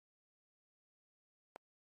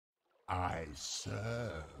I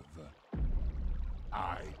serve.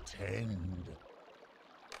 I tend.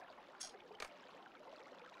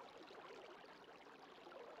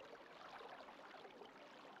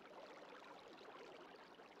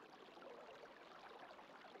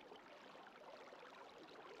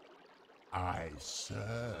 I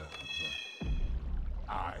serve.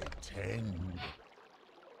 I tend.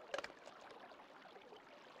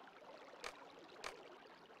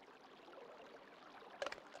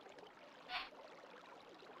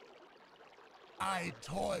 I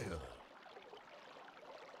toil.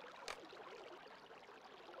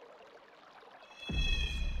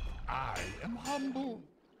 I am humble.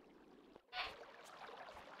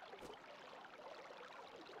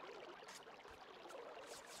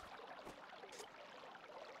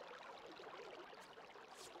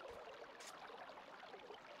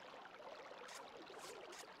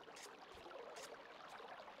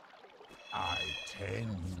 I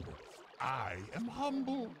tend. I am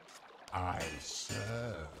humble. I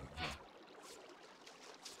serve.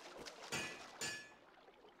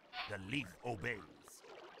 The leaf obeys.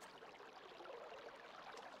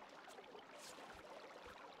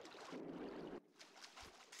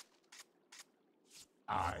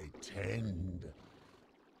 I tend.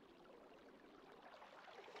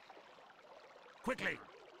 Quickly!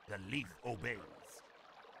 The leaf obeys.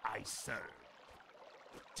 I serve.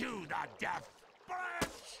 To the death!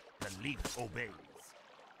 Branch! The leaf obeys.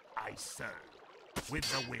 I serve. With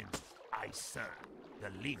the wind, I serve. The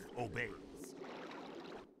leaf obeys.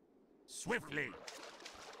 Swiftly!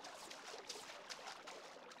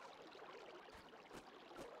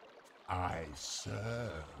 I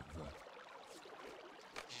serve.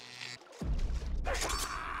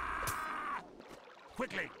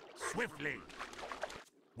 Quickly! Swiftly!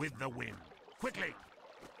 With the wind. Quickly!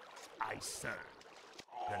 I serve.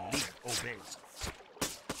 The leaf obeys.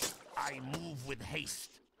 I move with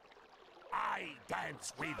haste. I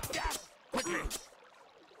dance with death. Quickly!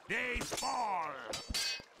 They fall!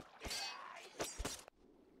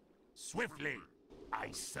 Swiftly!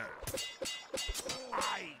 I serve.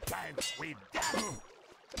 I dance with death.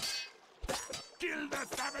 Kill the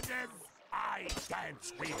savages! I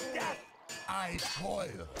dance with death. I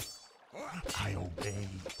toil. I obey.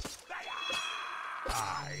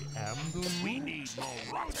 I am the We root. need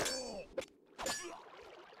more rock.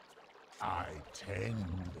 I tend.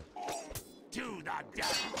 To the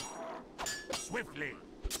death. Swiftly.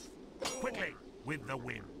 Quickly. With the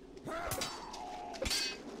wind.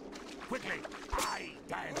 Quickly. I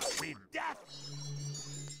dance with death.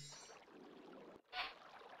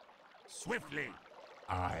 Swiftly.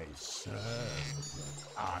 I serve.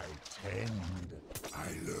 I tend. I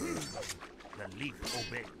learn. The leaf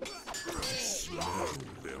obeys. I smell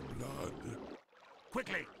their blood.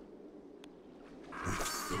 Quickly.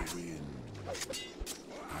 With the wind.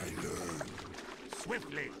 I learn.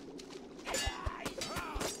 Swiftly.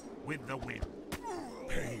 With the wind.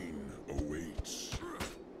 Pain awaits.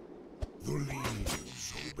 The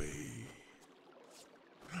leaves obey.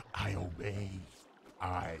 I obey.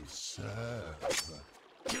 I serve.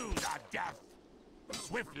 To the death.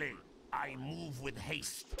 Swiftly. I move with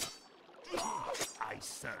haste. I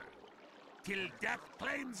serve. Till death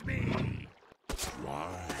claims me.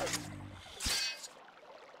 Wise.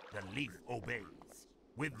 The leaf obeys.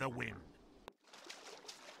 With the wind.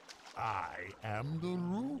 I am the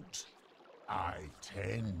root. I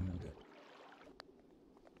tend.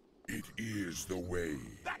 It is the way.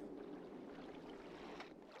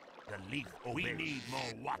 The leaf obeys. We need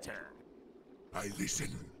more water. I listen.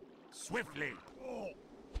 Swiftly.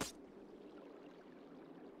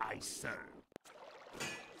 I serve.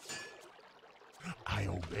 I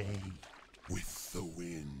obey. With the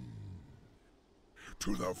wind.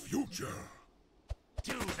 To the future.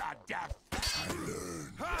 To the death. I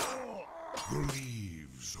learn. The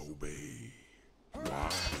leaves obey.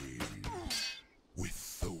 Wise.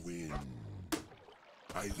 With the wind.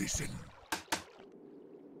 I listen.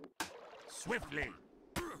 Swiftly.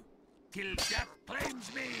 Till death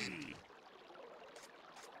claims me.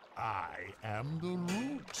 I am the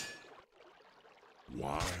root.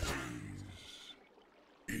 Wise.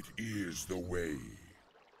 It is the way.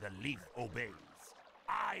 The leaf obeys.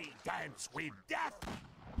 I dance with death.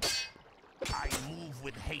 I move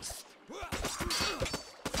with haste. I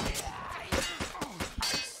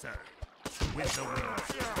serve. With the wind.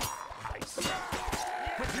 I serve.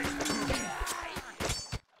 Quickly.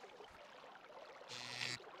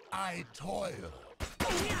 I toil.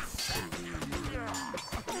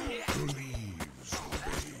 The leaves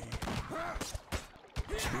obey.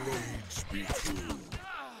 Blades be true.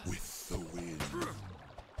 With the wind.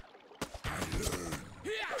 I learn.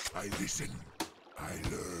 I listen. I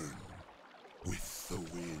learn. With the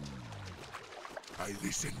wind. I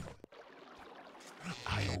listen.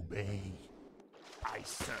 I obey. I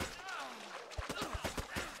serve.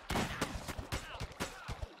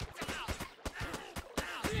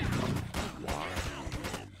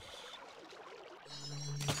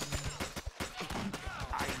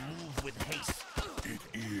 I move with haste. It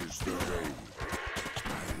is the way.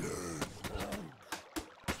 I learn.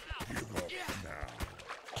 Give up now.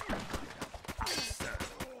 I serve.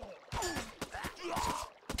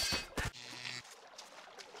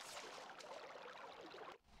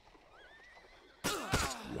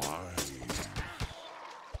 Wise.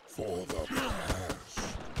 For the past.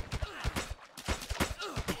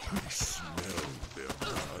 I smell their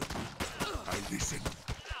blood. I listen.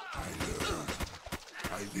 I learn.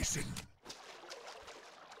 I listen.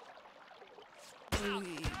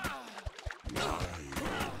 Wise.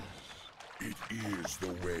 It is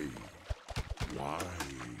the way. Wise.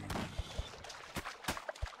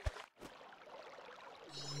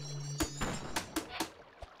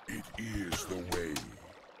 It is the way.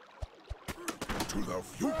 To the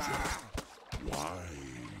future.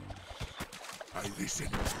 Wise. I listen.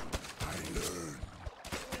 I learn.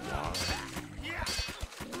 Wise.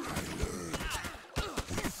 I learn.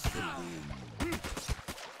 With the wind.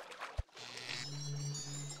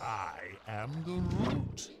 I am the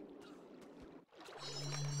root.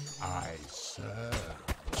 I serve.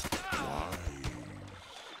 Wise.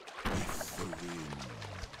 With the wind.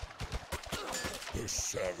 The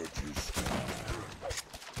savages die.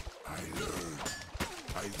 I learn.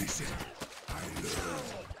 I listen. I learn.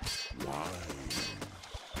 Wise.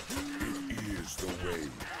 It is the way.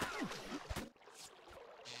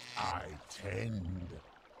 I tend.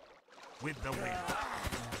 With the wind.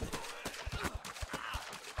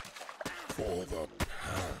 For the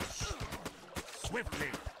past.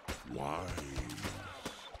 Swiftly. Wise.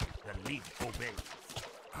 The leaf obeys.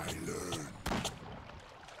 I learn.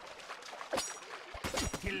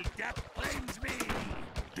 Till death claims me.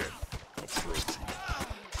 Death approaching.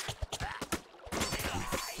 With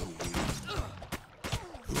the wind.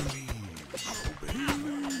 The leaves obey.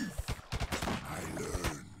 I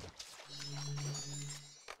learn.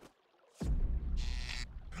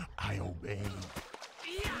 I obey.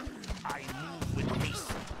 I move with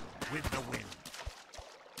haste. With the wind.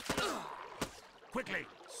 Quickly.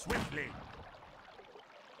 Swiftly.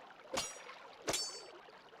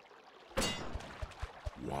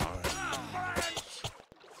 Wise.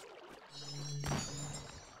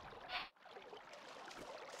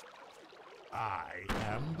 I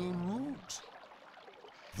am the root.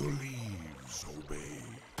 The leaves obey.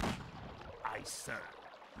 I serve.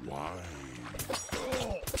 Wise.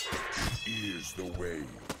 It is the way.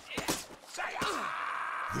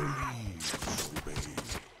 The leaves obey.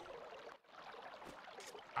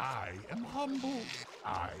 I am humble.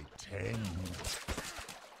 I tend.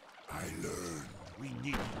 I learn. We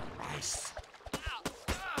need rice.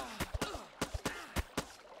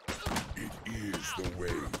 It is the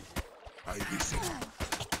way. I listen.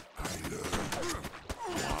 I learn.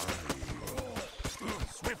 Wise.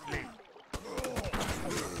 Swiftly. I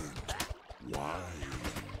learn. Wise.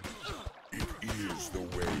 It is the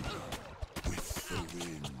way. With the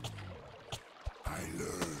wind. I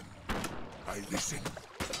learn. I listen.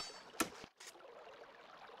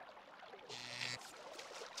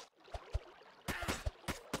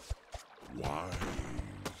 Wise.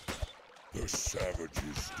 The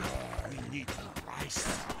savages die. We need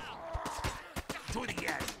rice. To the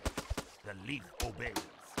end. The leaf obeys.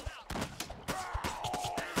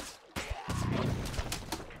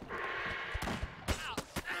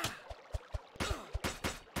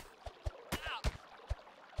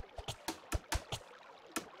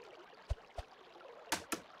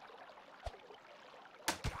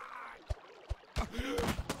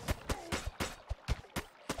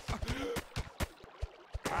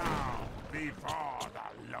 Bow before the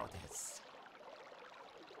lotus.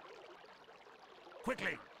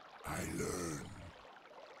 Quickly. I learn.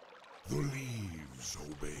 The leaves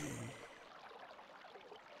obey.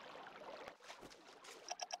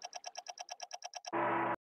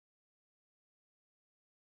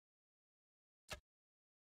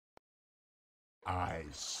 I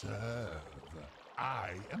serve.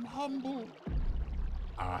 I am humble.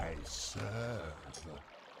 I serve.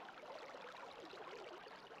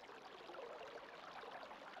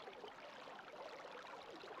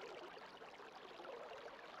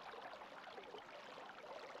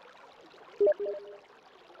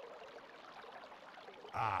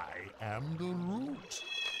 I am the root.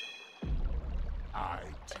 I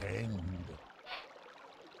tend.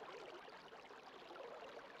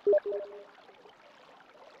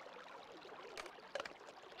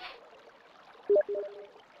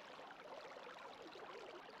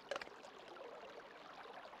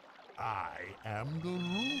 am the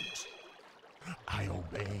root. I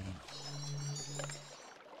obey.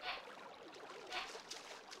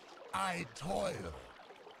 I toil.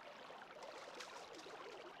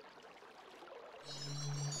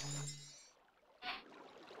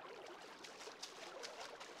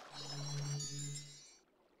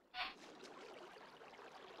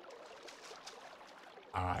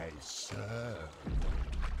 I serve.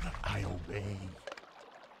 I obey.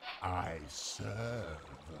 I serve.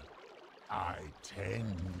 I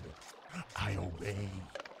tend. I obey.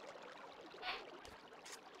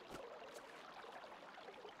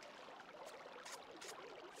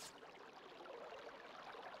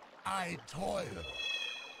 I toil.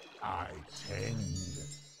 I tend.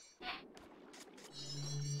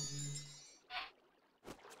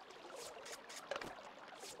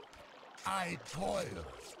 I toil.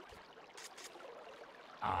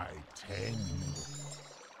 I tend.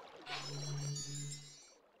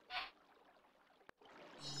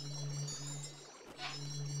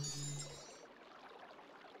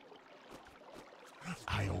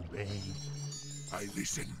 I obey. I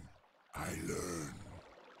listen. I learn.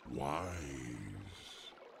 Wise.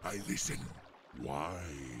 I listen. Wise.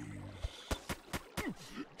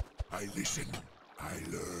 I listen. I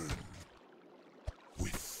learn.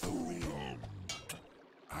 With the wind.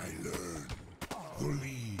 I learn. The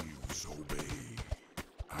leaves obey.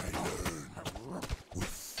 I learn.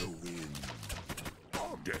 With the wind.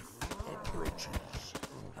 Death approaches.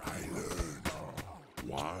 I learn.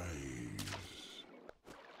 Wise.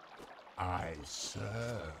 I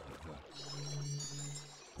serve.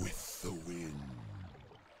 With the wind.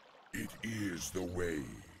 It is the way.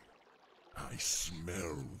 I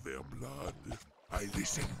smell their blood. I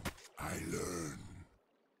listen. I learn.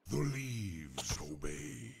 The leaves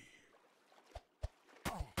obey.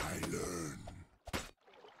 I learn.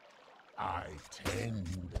 I tend.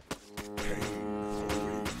 Pain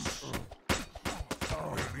awaits. The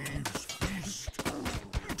leaves feast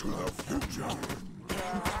to the future.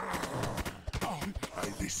 I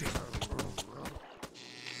listen.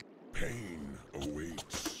 Pain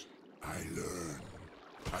awaits. I learn.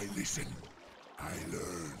 I listen. I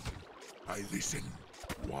learn. I listen.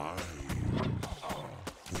 Why?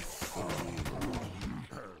 With the wind.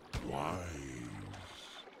 Wise.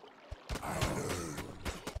 I learn.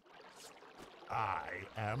 I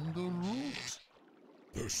am the root.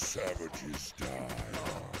 The savages die.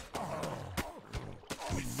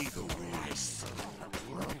 With the wind.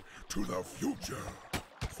 To the future.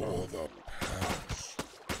 For the past.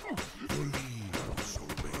 The leaves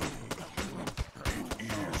obey. It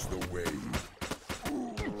is the way.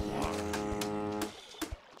 Wise.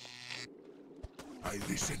 I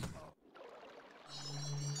listen.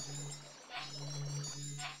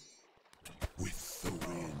 With the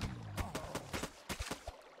wind.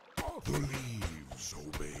 The leaves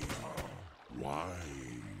obey. Wise.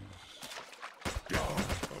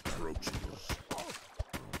 Death approaches.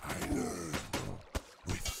 I learn.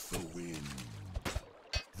 With the wind.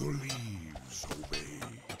 The leaves obey.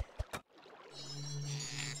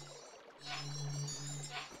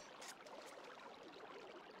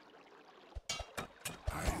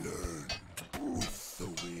 I learn. With the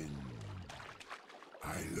wind.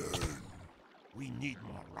 I learn. We need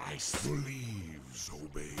more rice. The leaves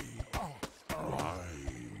obey. Wise.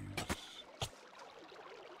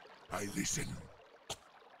 I listen.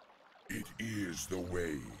 It is the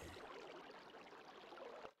way.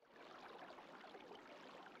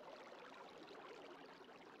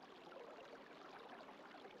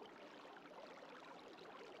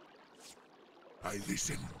 I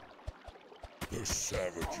listen. The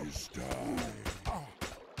savages die.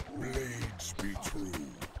 Blades be true.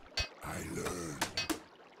 I learn.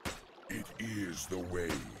 It is the way.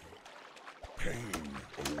 Pain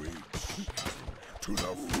awaits. To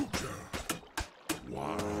the future.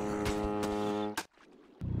 Why?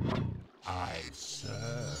 I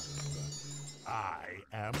serve. I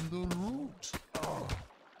am the root.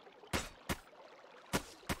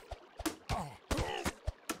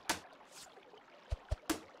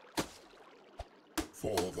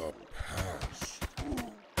 For the past.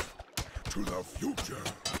 To the future.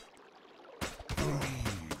 The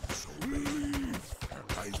leaves obey.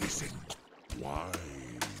 I listen. Wise.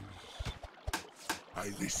 I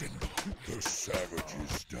listen. The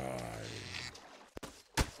savages die.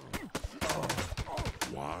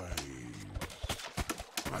 Wise.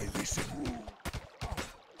 I listen.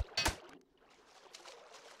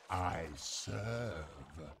 I serve.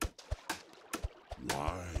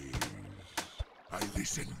 Wise. I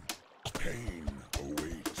listen. Pain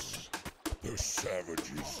awaits. The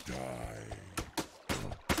savages die.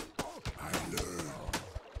 I learn.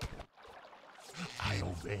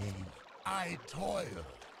 obey. I toil.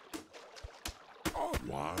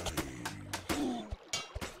 Wise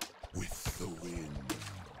with the wind.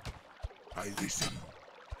 I listen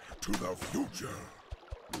to the future.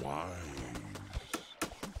 Wise.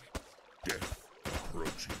 Death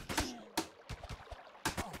approaches.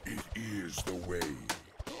 It is the way.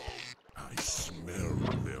 I smell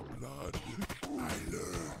their blood. I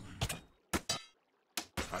learn.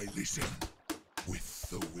 I listen with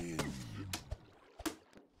the wind.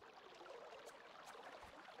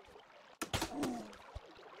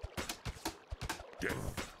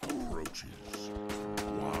 Death approaches.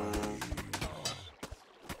 Wise.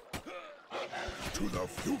 To the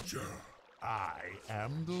future. I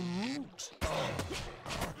am the root.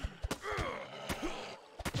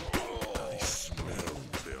 I smell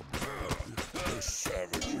their blood. The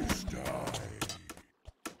savages die.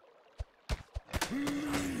 I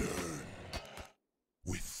learn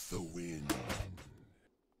with the wind.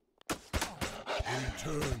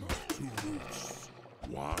 Return to roots.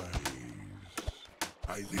 Wise.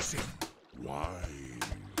 I listen. Wise.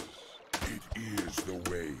 It is the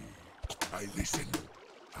way. I listen.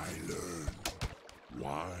 I learn.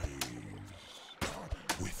 Wise.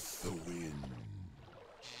 With the wind.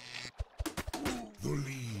 The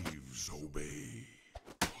leaves obey.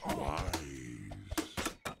 Wise.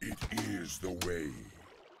 It is the way.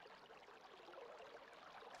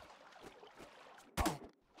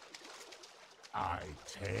 I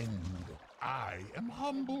tend. I am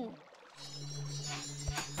humble.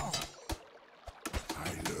 I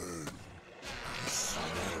learn. I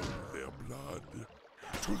smell their blood.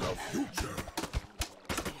 To the future.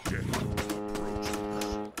 Death approaches.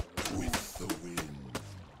 With the wind.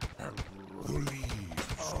 The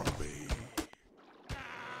leaves obey.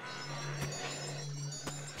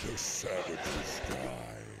 The savages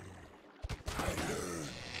die. I learn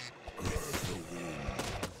with the wind.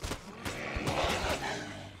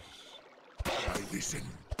 I listen.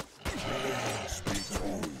 Blades be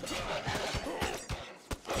true.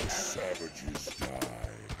 The savages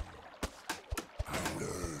die. I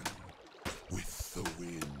learn with the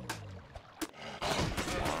wind.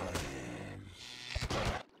 Wise.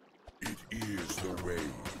 It is the way.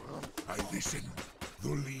 I listen. The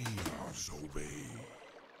leaves obey.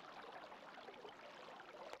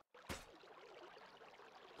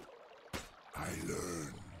 I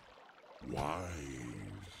learn. Wise.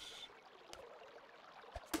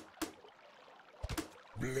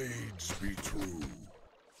 Blades be true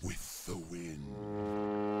with the wind.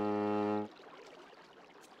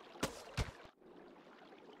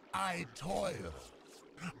 I toil.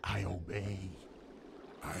 I obey.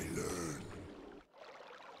 I learn.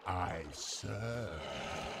 I serve.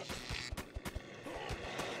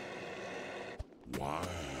 Wise.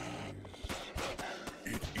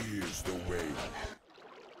 It is the way.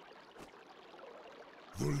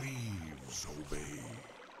 The leaves obey.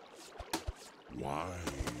 Wise.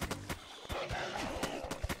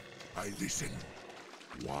 I listen.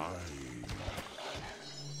 Wise.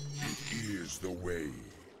 It is the way.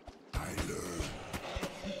 I learn.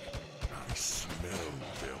 I smell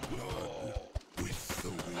their blood with the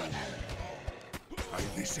wind. I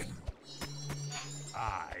listen.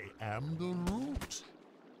 I am the root.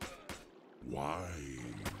 Wise.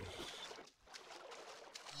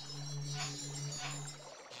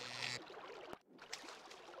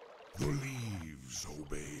 The leaves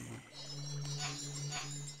obey.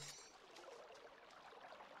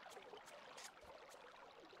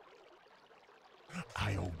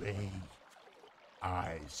 I obey.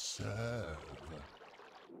 I serve.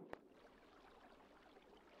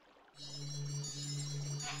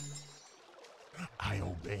 I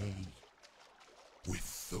obey.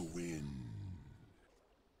 With the wind.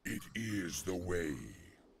 It is the way.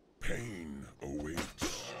 Pain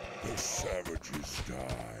awaits. The savages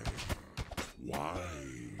die.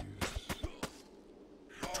 Wise.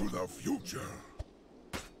 To the future.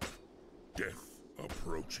 Death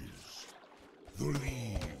approaches. The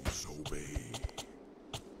leaves obey.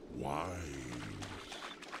 Wise.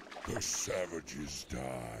 The savages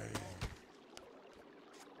die.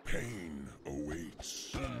 Pain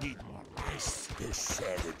awaits. We need more rice. The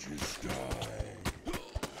savages die.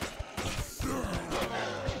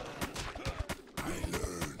 I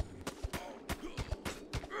learn.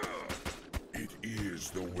 It is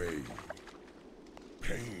the way.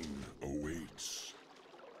 Pain awaits.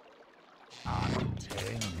 I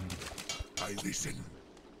tend. I listen.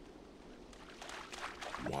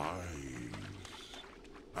 Wise.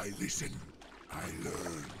 I listen. I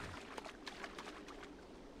learn.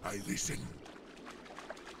 I listen.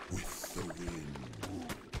 With the wind.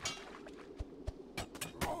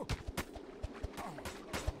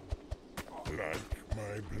 like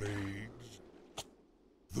my blades?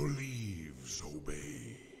 The leaves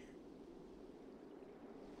obey.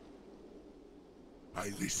 I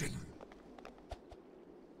listen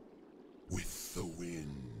with the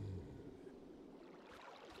wind.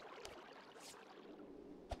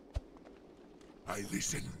 I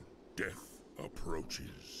listen. Death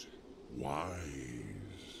approaches.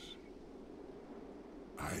 Wise.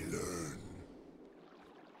 I learn.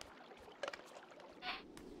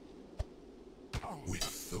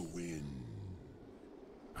 With the wind.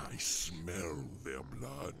 I smell their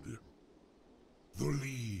blood. The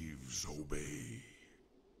leaves obey.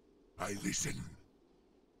 I listen.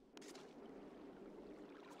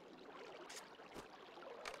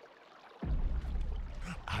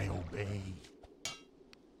 I obey.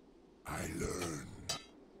 I learn.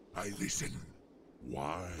 I listen.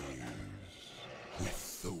 Wise.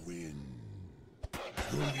 With the wind.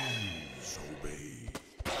 The leaves obey.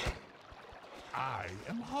 I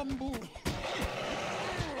am humble.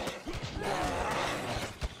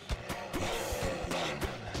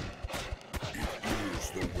 It is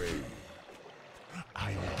the way.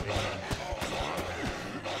 I obey.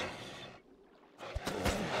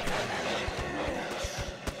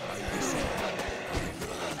 I listen. I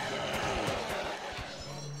learn.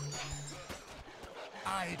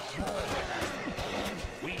 I turn.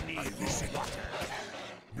 We need I listen. more water.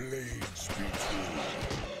 Blades be true.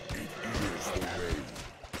 It is the way.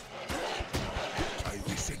 I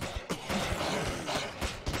listen.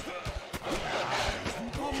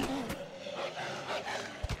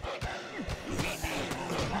 We need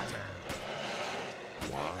more water.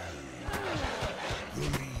 Why? The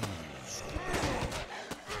leaves obey.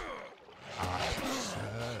 I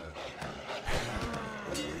serve.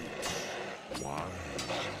 Why?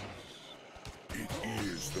 It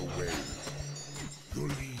is the way. The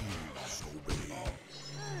leaves obey.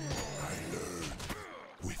 I learn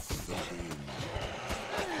with the wind.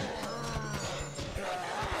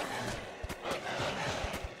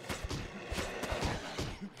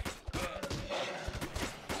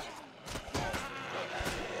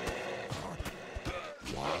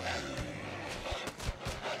 Why?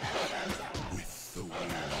 With the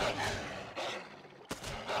wind.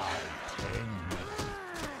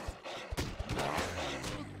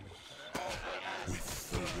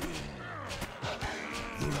 With the wind.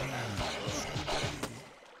 The leaves obey.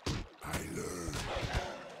 I learn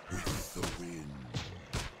with the wind.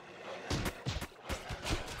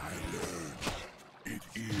 I learn. It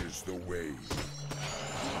is the way.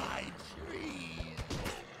 My trees.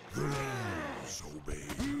 The leaves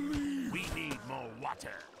obey. We need more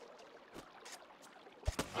water.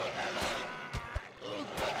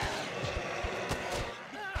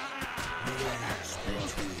 Blades be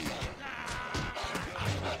true.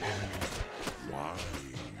 I obey. Why?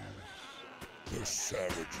 The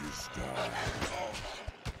savages die.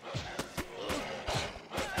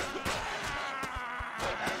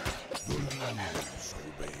 The leaves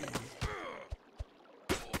obey.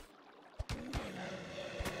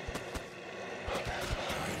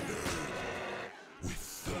 I learn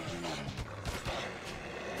with the wind.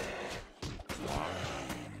 Why?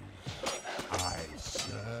 I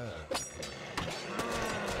serve.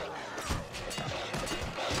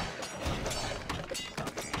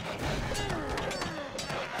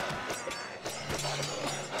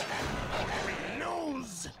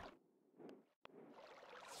 Lose.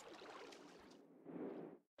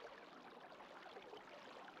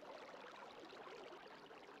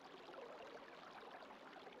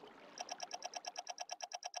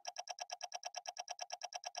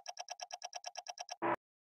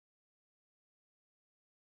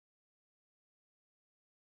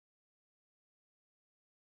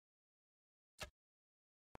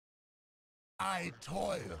 I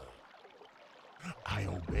toil. I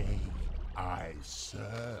obey. I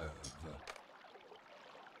serve.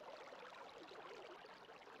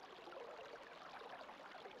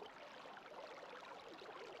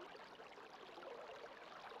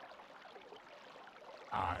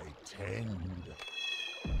 I tend.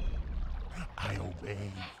 I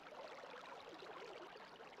obey.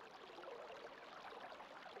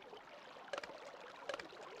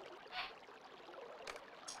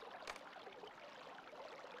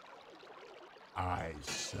 I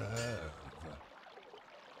serve.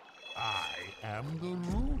 I am the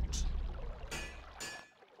root.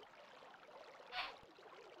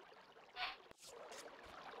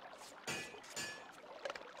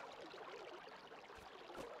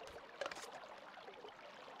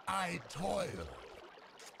 I toil.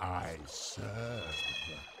 I serve.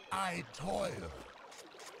 I toil.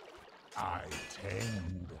 I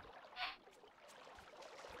tend.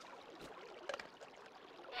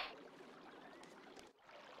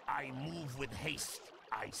 I move with haste.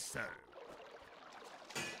 I serve.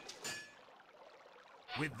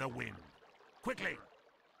 With the wind. Quickly.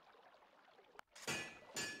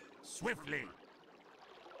 Swiftly.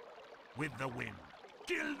 With the wind.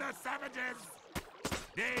 Kill the savages!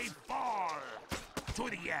 They fall! To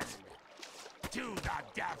the end! To the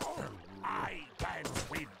death! I dance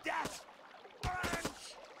with death!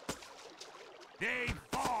 Punch! They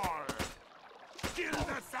fall! Kill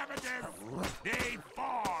the savages! They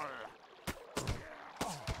fall!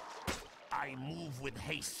 I move with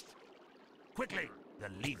haste. Quickly! The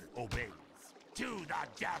leaf obeys. To the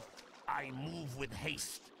death! I move with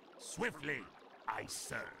haste. Swiftly! I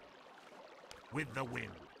serve. With the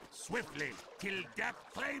wind. Swiftly, till death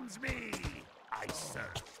claims me! I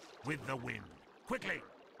serve. With the wind. Quickly,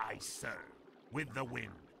 I serve. With the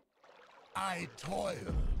wind. I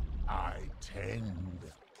toil. I tend.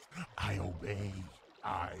 I obey.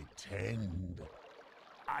 I tend.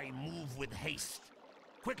 I move with haste.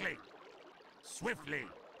 Quickly. Swiftly.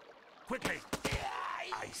 Quickly.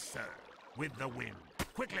 I serve. With the wind.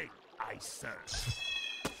 Quickly, I serve.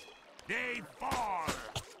 They fall!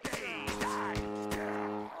 They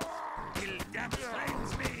die! Till death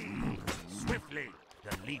claims me! Swiftly,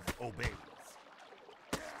 the leaf obeys.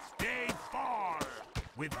 They fall!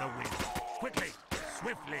 With the wind. Quickly,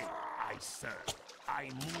 swiftly, I serve. I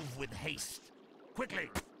move with haste. Quickly,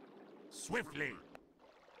 swiftly.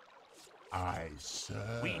 I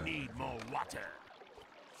serve. We need more water.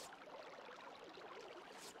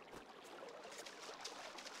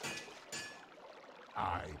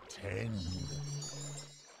 I tend.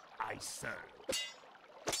 I serve.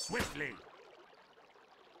 Swiftly.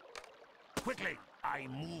 Quickly, I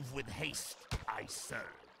move with haste. I serve.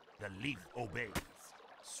 The leaf obeys.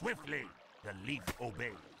 Swiftly, the leaf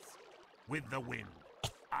obeys. With the wind,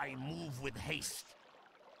 I move with haste.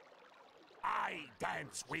 I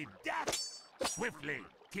dance with death. Swiftly,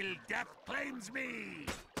 till death claims me.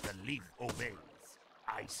 The leaf obeys.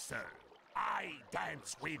 I serve. I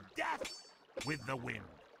dance with death. With the wind.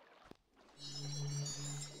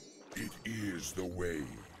 It is the way.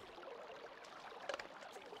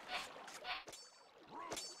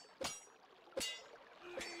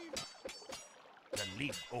 The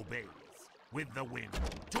leaf obeys. With the wind.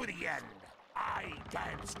 To the end. I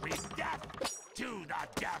dance with death. To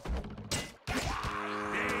the death.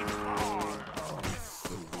 They fall.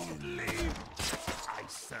 Leaf. I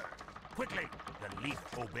serve. Quickly. The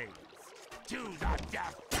leaf obeys. To the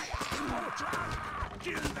death.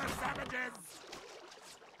 Kill the savages.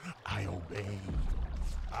 I obey.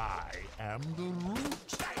 I am the root.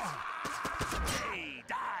 They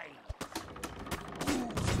die.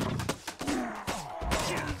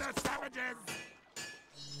 Kill the savages.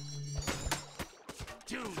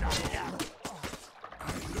 To the death. I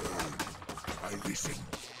learn. I listen.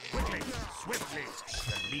 Quickly, swiftly,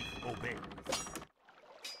 the leaf obeys.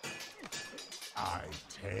 I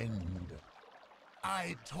tend.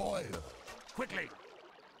 I toil. Quickly,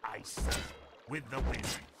 I serve. With the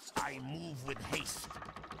wind, I move with haste.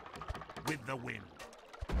 With the wind.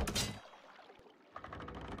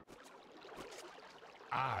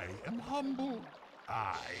 I am humble.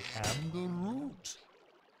 I am the root.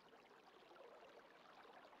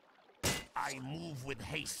 I move with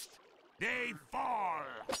haste. They fall.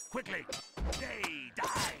 Quickly, they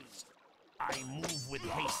die. I move with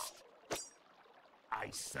haste. I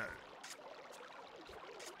serve.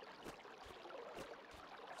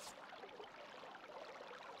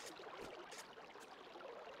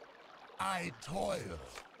 I toil.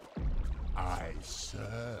 I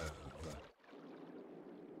serve.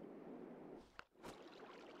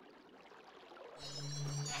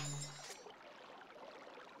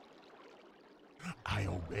 I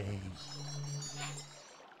obey.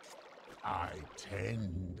 I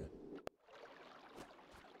tend.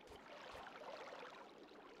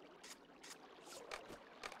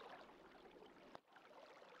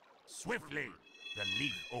 Swiftly, the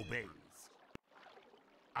leaf obeys.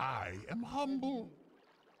 I am humble.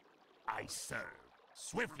 I serve.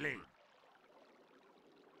 Swiftly.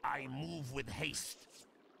 I move with haste.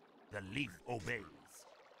 The leaf obeys.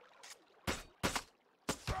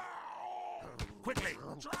 Quickly.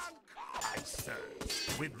 I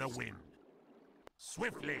serve. With the wind.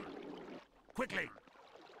 Swiftly. Quickly.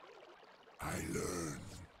 I learn.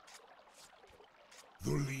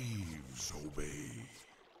 The leaves obey.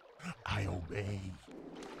 I obey.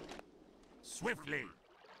 Swiftly.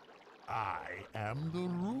 I am the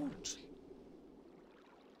root.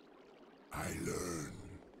 I learn.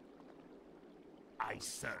 I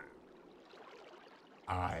serve.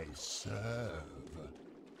 I serve.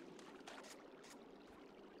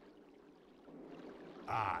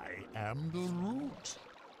 I am the root.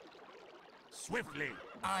 Swiftly.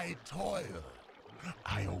 I toil.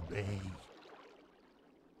 I obey.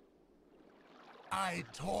 I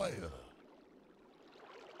toil.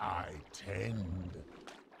 I tend.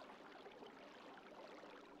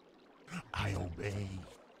 I obey.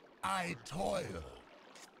 I toil.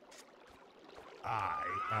 I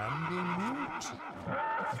am the root.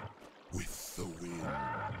 With the wind.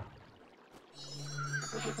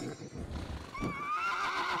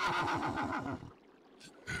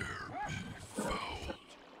 Air be fouled.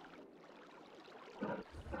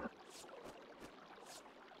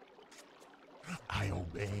 I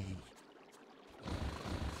obey.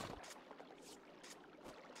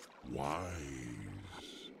 Wise.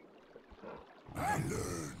 I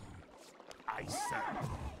learn. I serve.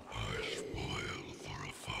 I spoil for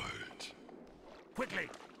a fight. Quickly.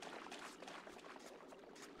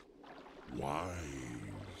 Wise.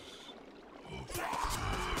 Of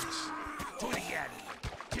course. To the end.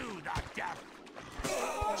 To the death.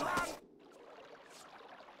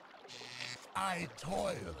 I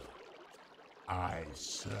toil. I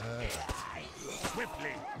serve.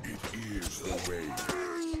 Swiftly. It is the way.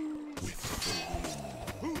 With the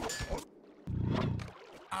wind.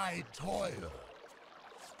 I toil.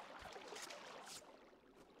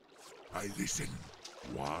 I listen.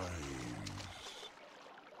 Wise.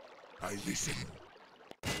 I listen.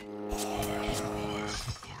 I spoil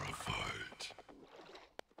for a fight.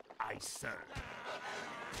 I serve.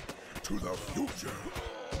 To the future.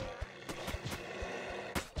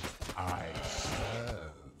 I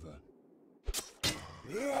serve.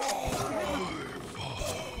 I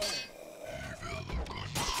follow. Evil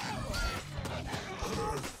consume.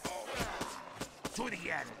 To the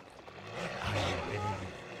end. I obey.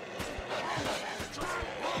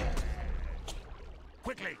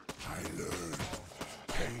 Quickly. I learn.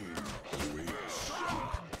 Pain awaits.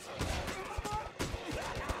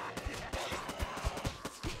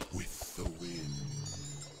 With the wind.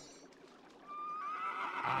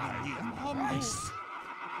 I am humble.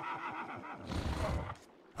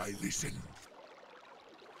 I listen.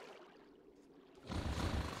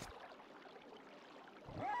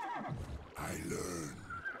 I learn.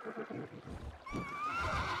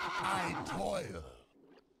 I toil.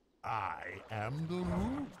 I am the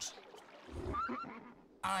root.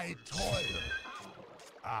 I toil.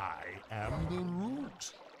 I am the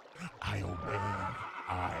root. I obey.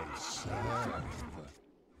 I serve.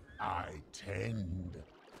 I tend.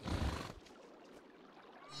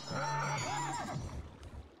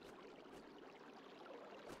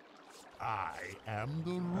 I am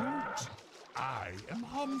the root. I am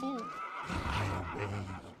humble. I obey.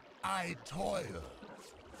 I toil.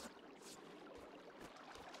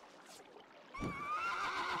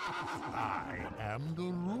 I am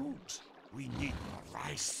the root. We need more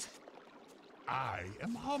rice. I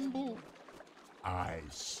am humble. I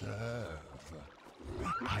serve.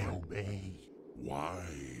 I obey.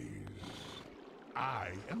 Wise. I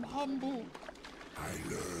am humble. I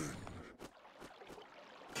learn.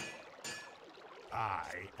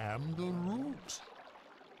 I am the root.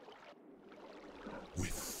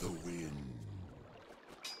 With the wind.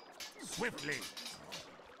 Swiftly.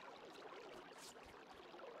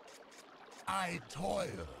 I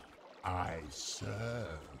toil. I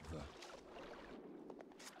serve.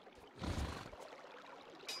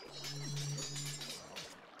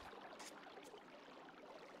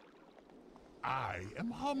 I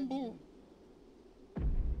am humble.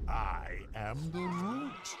 I am the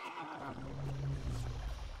root.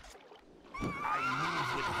 I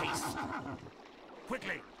move with haste.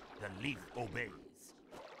 Quickly. The leaf obeys.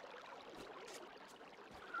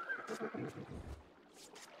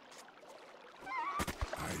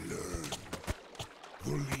 I learn.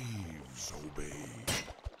 The leaves obey.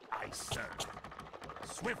 I serve.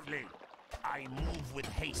 Swiftly. I move with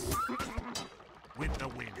haste. With the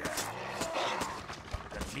wind.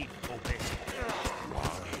 The leaf obeys.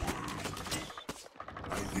 Wise.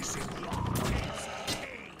 I listen.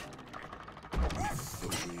 With the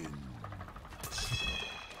wind.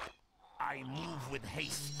 I move with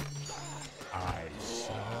haste. I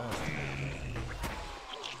serve.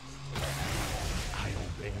 I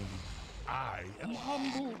obey. I am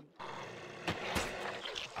humble.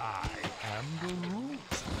 I am the root.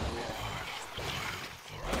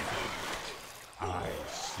 I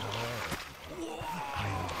serve. I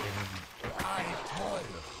obey. I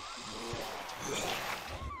toil.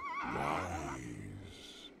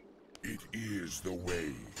 Wise. It is the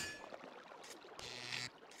way.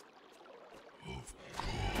 Of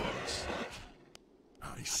course.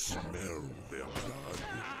 I smell their blood.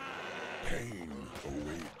 Pain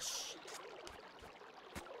awaits.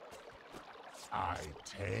 I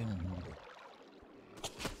tend.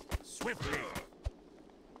 Swiftly.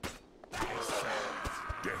 I serve.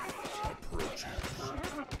 Death approaches.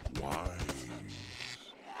 Wise.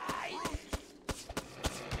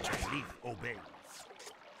 The leaf obeys.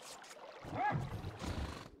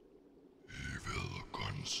 Evil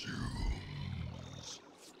consumes.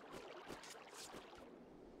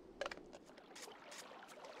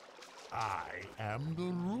 I am the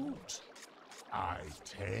root. I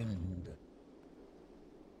tend.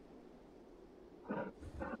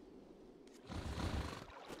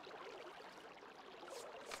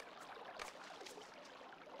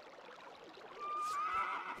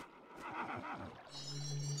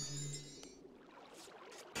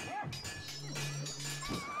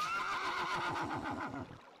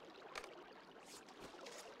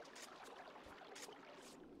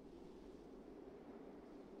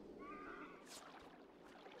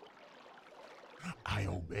 I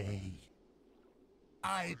obey.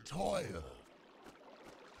 I toil.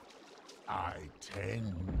 I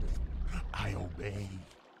tend. I obey.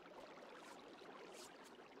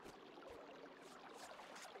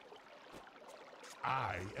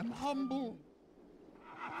 I am humble.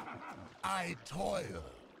 I toil.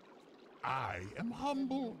 I am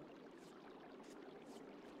humble.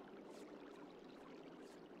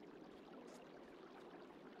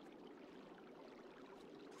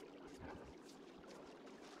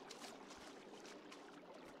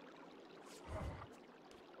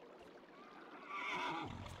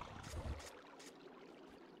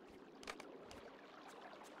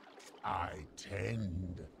 I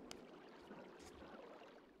tend.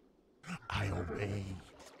 I obey.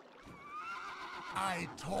 I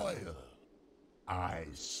toil. I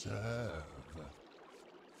serve.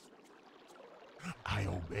 I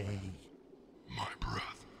obey. My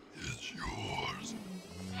breath is yours.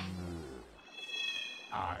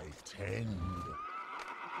 I tend.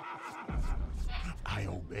 I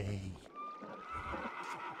obey.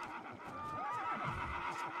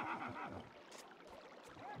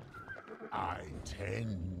 I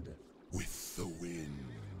tend with the wind.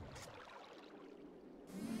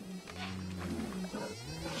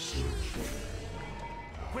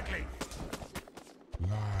 Quickly.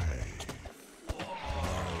 Life.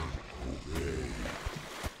 I obey.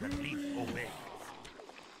 The leaf obeys.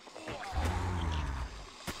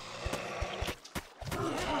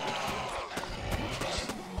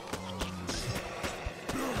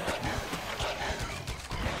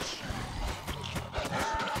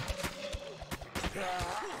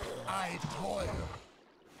 I toil.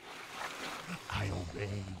 I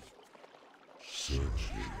obey.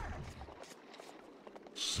 Searching.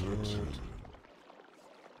 Searching.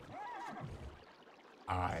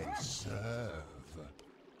 I serve.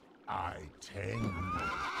 I tend.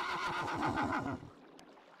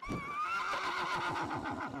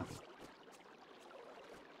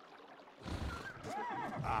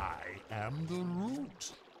 I am the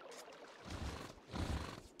root.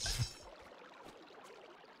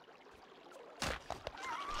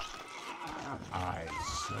 I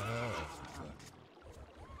serve.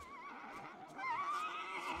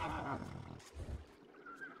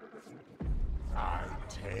 I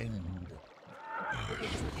tend. I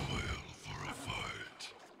spoil for a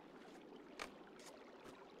fight.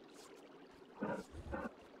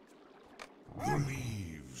 The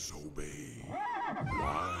leaves obey.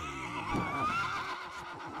 Why?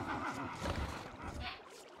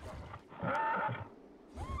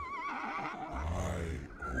 I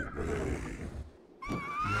obey.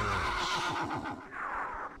 Yes.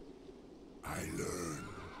 I learn.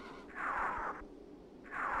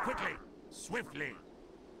 Quickly. Swiftly.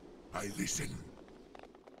 I listen.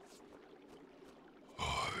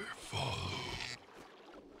 I follow.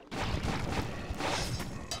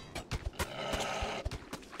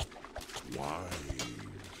 Wise.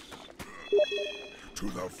 To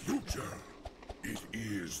the future. It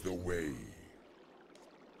is the way.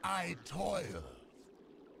 I toil.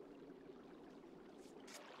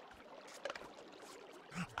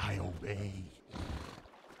 I obey.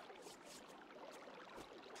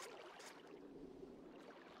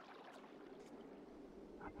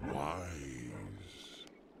 Wise.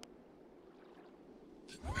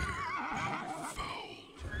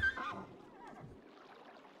 Fouled.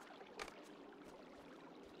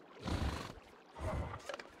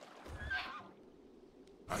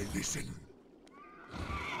 I listen.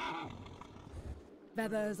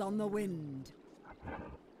 Feathers on the wind.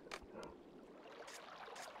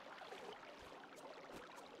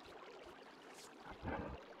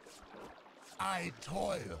 I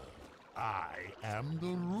toil. I am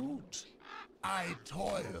the root. I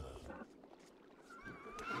toil.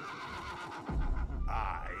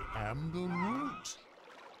 I am the root.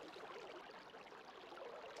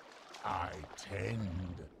 I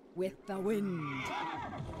tend. With the wind.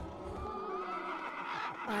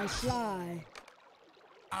 I fly.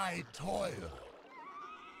 I toil.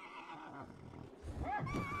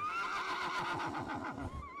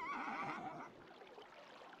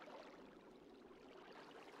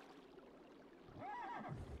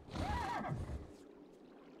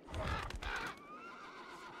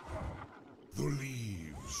 The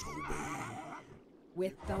leaves obey.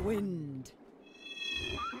 With the wind.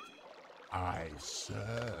 I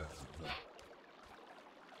serve.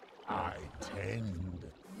 I tend.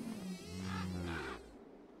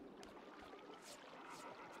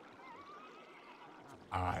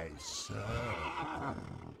 I serve.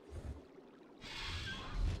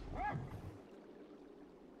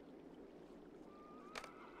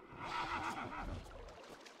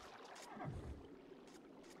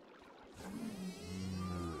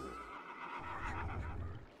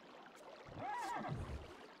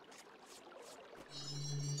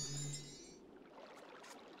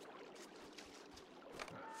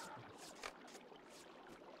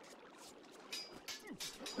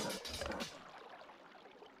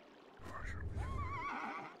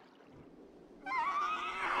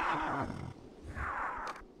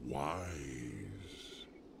 Wise.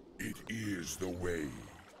 It is the way.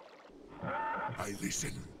 I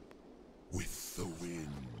listen with the wind.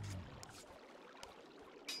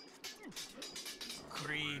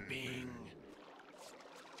 Creeping.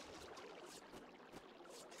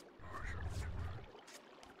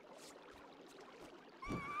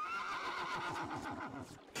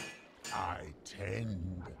 I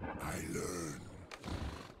tend. I learn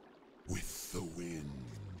with the wind.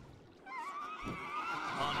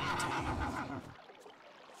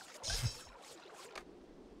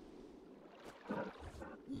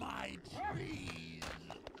 My trees.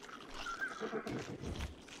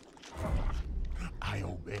 I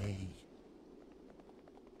obey.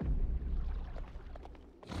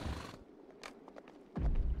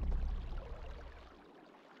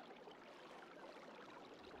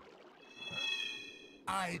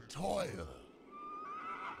 I toil.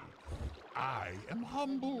 I am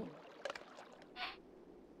humble.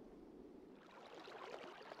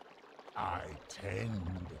 I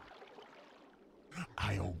tend.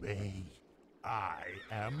 I obey. I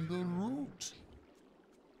am the root.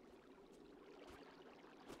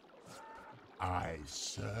 I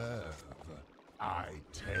serve. I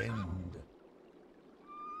tend.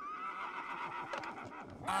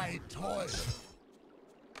 I toil.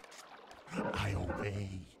 I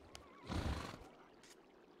obey.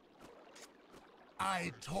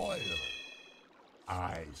 I toil.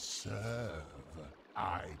 I serve.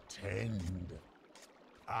 I tend.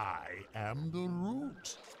 I am the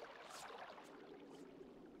root.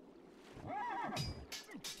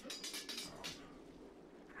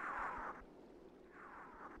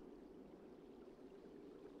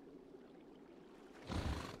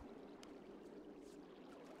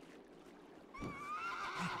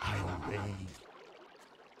 I obey.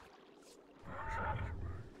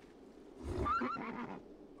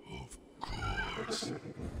 Of course.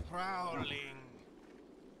 Prowling.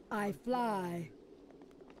 I fly.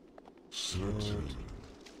 Certain.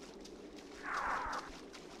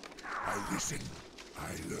 I listen.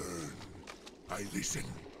 I learn. I listen.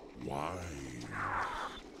 Wise.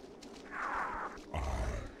 I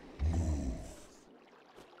move.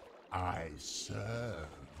 I serve.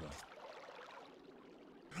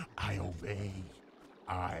 I obey.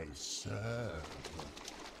 I serve.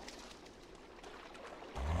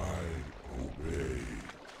 I obey.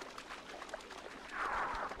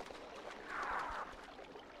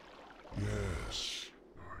 Yes.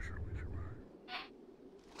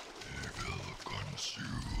 Evil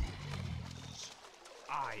consumes.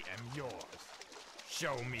 I am yours.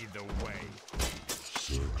 Show me the way.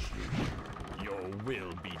 Searching. Your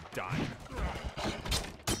will be done.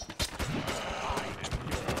 I am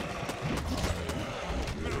yours.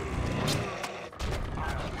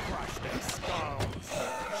 I'll crush their skulls.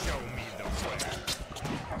 Show me the way.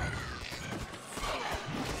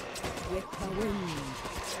 With the wind.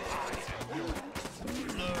 I am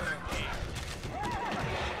yours. Lurking.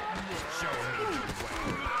 Show me the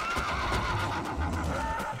way.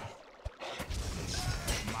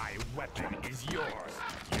 My weapon is yours.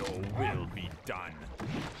 Your will be done.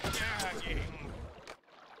 Gagging.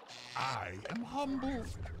 I am humble.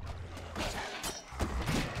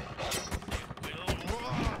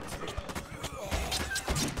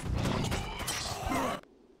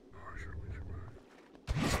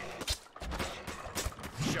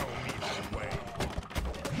 Show me the way.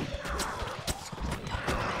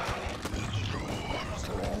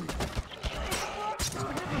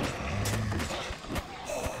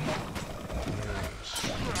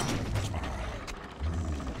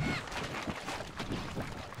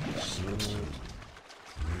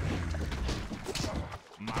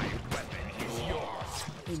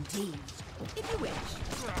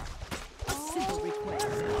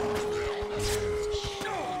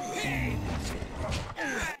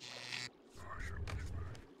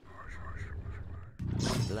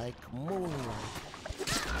 like moonlight.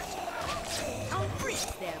 I'll freeze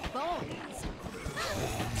their bones.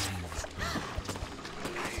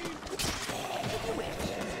 If you wish.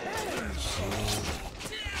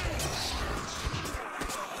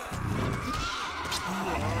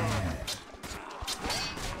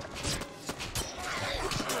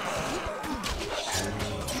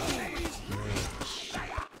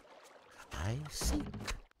 I seek.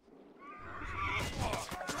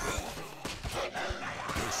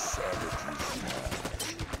 The savages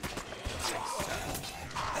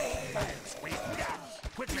We dash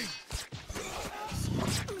quickly.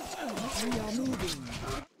 We are moving.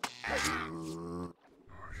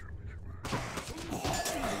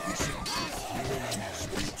 Please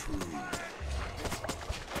be true.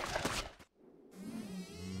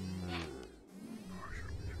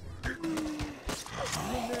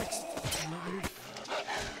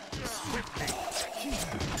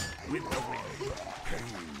 With the wind.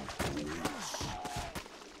 Pain awaits.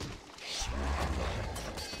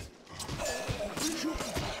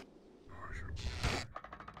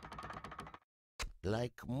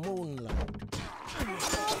 Like moonlight.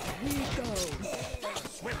 We go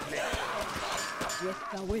Swiftly. with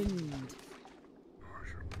the wind.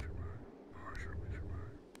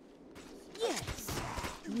 Yes.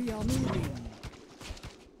 We are moving.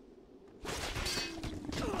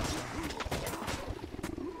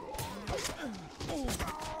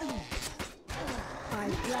 I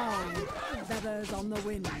fly, feathers on the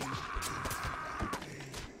wind.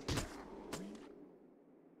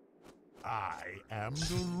 I am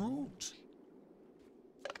the root.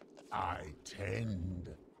 I tend.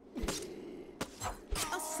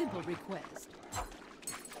 A simple request.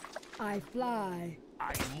 I fly.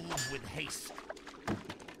 I move with haste.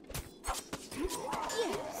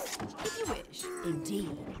 Yes, if you wish.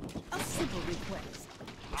 Indeed. A simple request.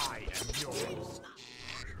 I am yours.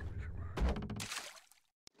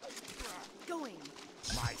 Going.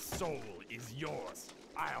 My soul is yours.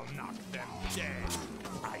 I'll knock them dead.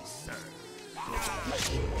 I serve.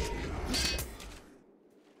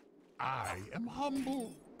 I am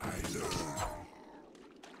humble. I learn.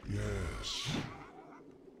 Yes.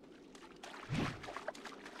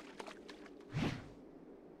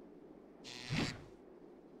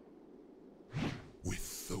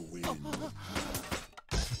 With the wind.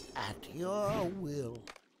 At your will.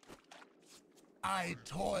 I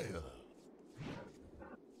toil.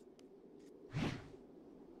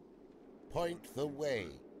 Point the way.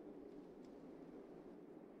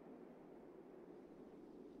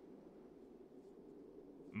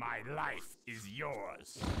 My life is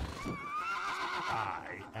yours. I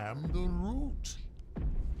am the root.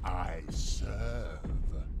 I serve.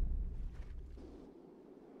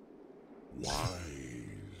 Wise.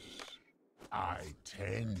 I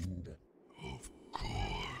tend. Of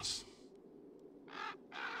course.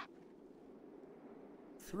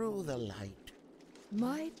 Through the light.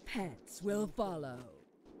 My pets will follow.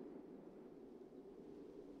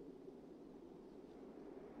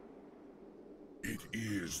 It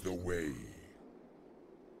is the way.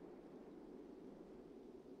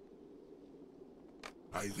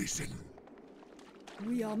 I listen.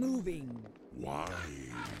 We are moving. Wise.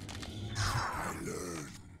 I learn.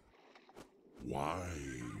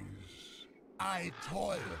 Wise. I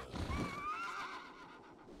toil.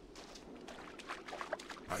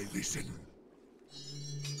 I listen.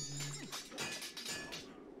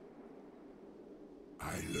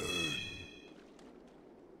 I learn.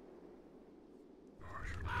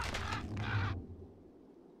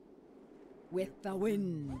 With the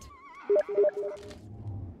wind.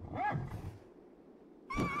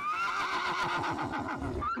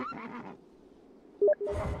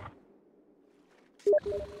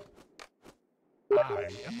 I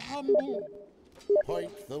am humble.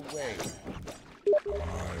 Point the way.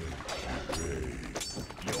 I obey.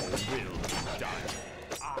 Your will be done.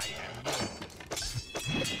 I am yours.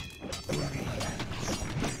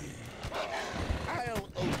 I'll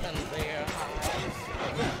open their eyes.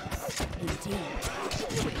 Indeed.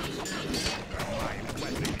 My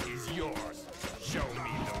weapon is yours. Show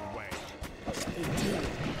me the way. Indeed.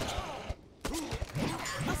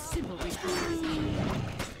 A simple request.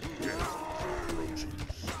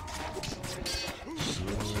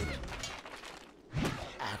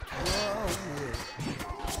 At your will.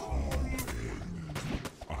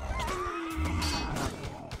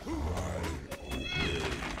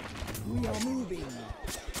 We are moving.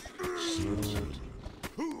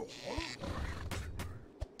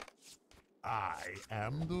 I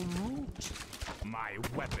am the root. My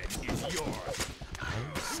weapon is yours.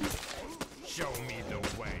 Show me the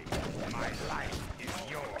way. My life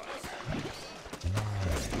is yours.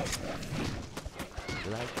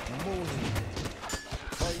 like morning.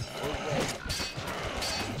 Point the way.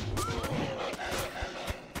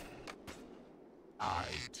 I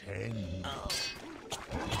tend.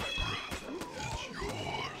 It's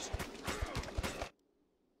yours.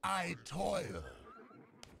 I toil.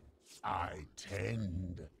 I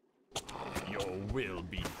tend. Your will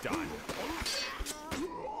be done.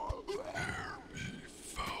 Prepare me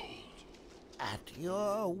fouled. At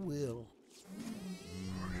your will.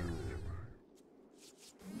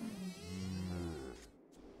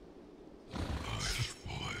 I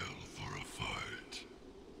spoil for a fight.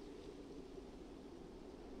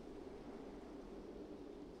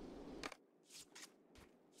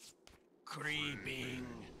 Creeping.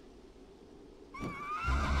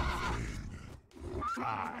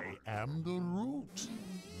 I am the root.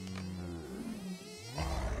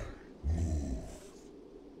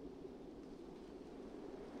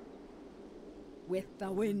 With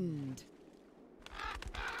the wind.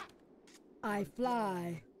 I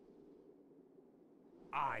fly.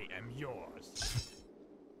 I am yours.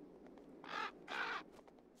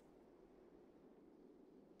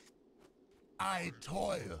 I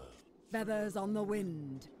toil. Feathers on the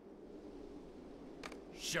wind.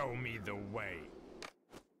 Show me the way.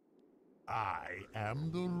 I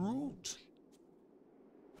am the root.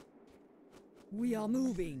 We are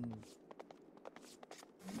moving.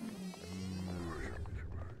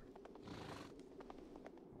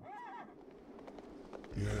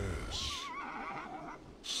 Yes.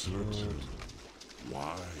 Certain.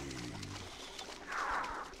 Wise.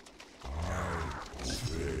 I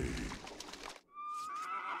obey.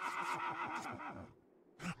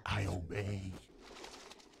 I obey.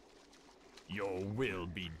 Your will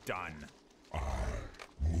be done. I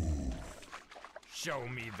move. Show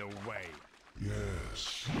me the way.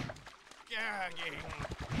 Yes. Gagging.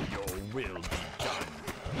 Your will be done.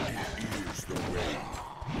 It is the way.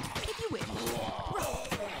 If you wish. Right.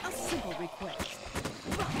 A simple request.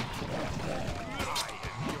 I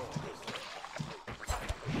am yours.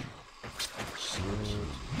 Certain.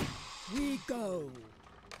 We go.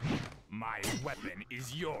 My weapon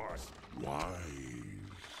is yours. Wise.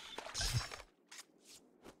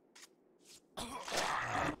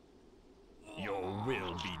 Your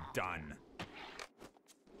will be done.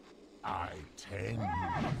 I tend.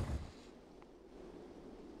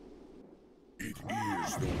 It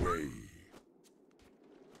is the way.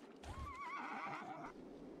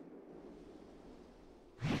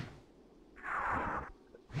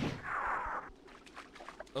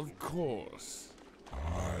 Of course.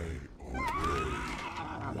 I obey.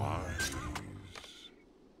 Wise.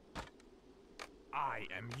 I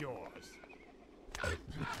am yours.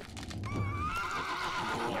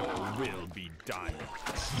 Your will be done.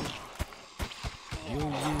 Your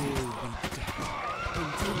will be done.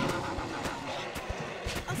 Indeed.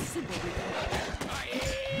 A simple request.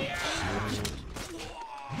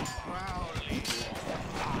 Prowling.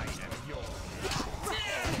 I am yours.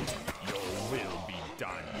 Your will be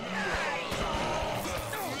done.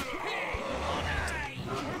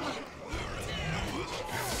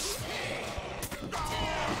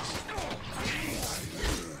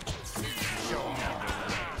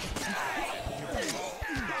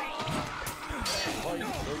 Point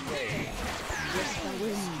the way. With the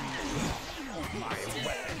wind. My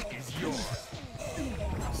weapon is yours.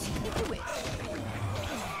 If you wish.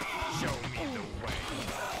 Show me the way.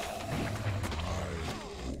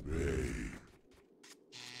 Obey.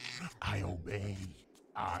 I obey.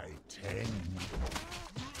 I tend.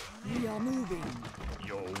 We are moving.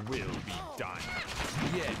 Your will be done.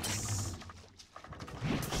 Yes.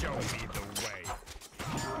 Show me the way.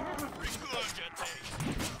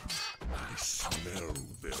 I smell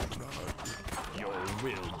their blood. Your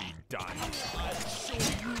will be done. Show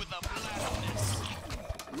you the blackness.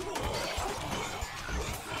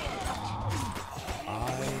 I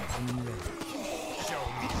am ready. Show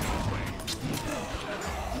me the way.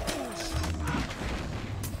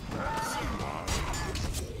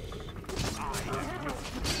 I am yours.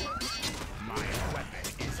 My weapon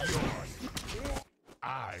is yours. I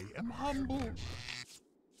am humble.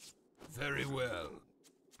 Very well.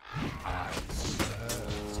 I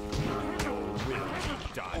serve. Your will be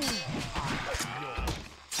done. I am yours.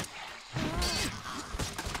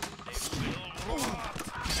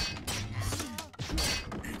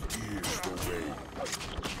 It is the way.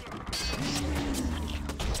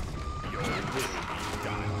 Your will be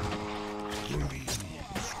done. Please.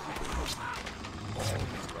 All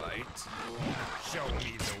right. Show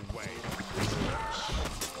me the way. It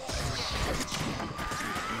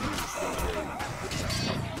is the way.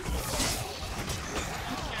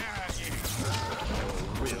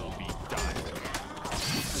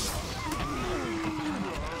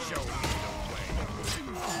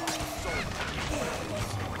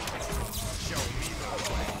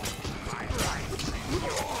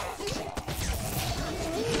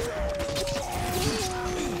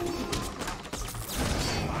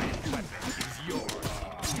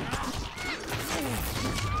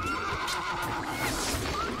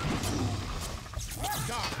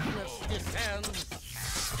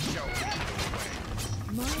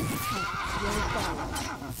 Test will follow.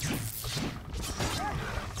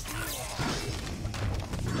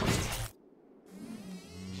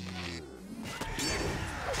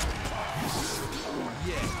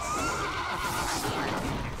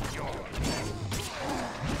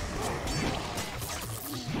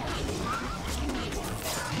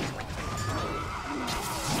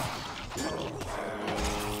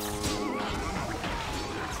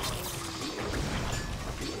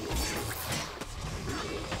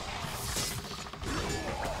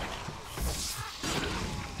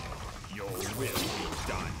 Your will be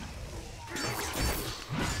done.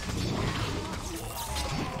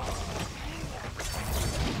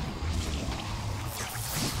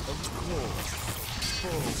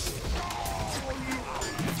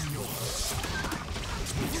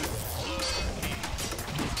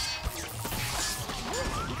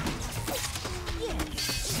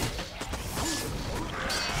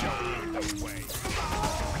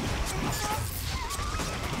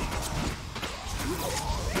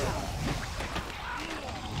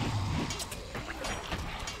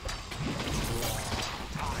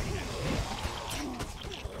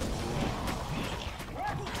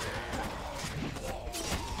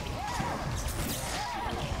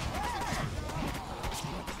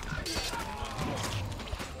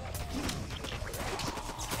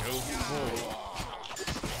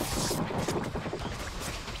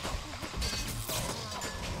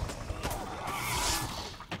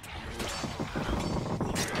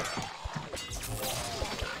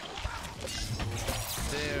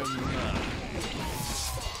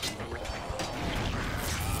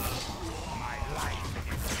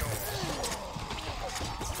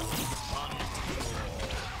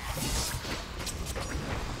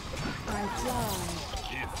 I fly.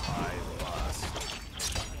 If I must.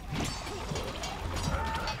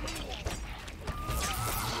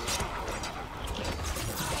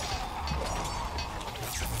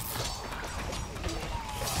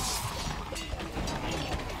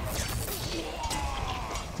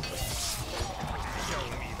 Show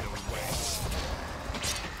me the way.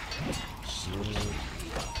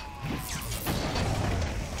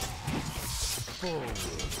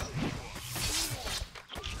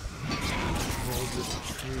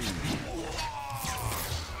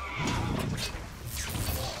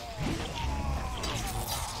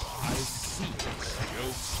 I see. Go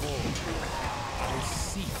forward. I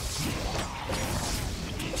see.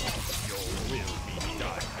 Your will be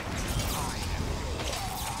done. I am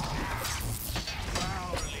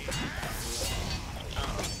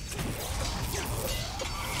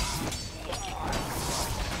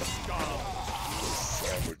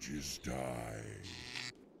Savages die.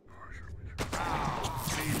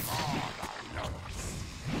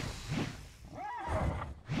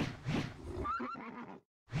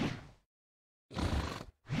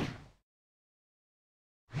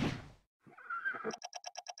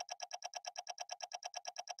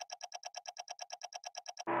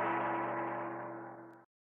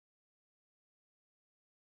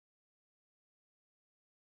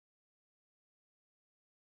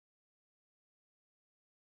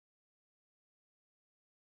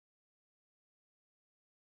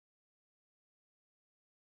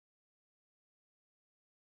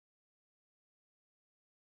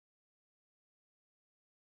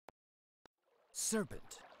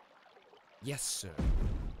 Serpent. Yes, sir.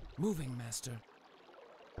 Moving, master.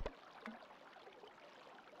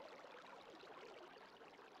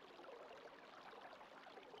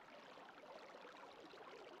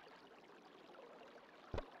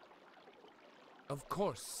 Of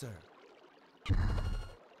course, sir.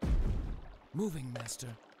 Moving, master.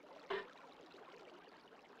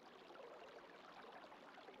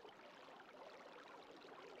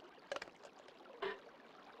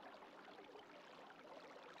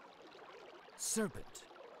 Serpent.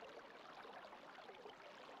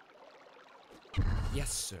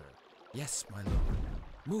 Yes, sir. Yes, my lord.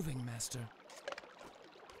 Moving, master.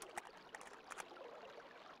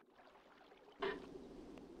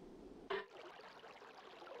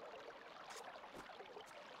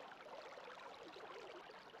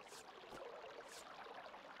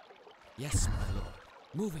 Yes, my lord.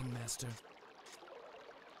 Moving, master.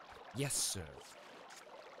 Yes, sir.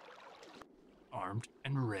 armed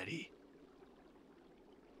and ready.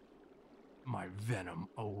 My venom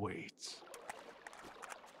awaits.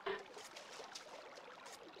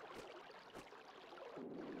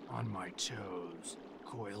 On my toes,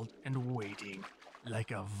 coiled and waiting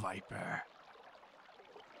like a viper.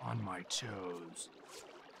 On my toes,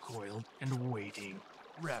 coiled and waiting,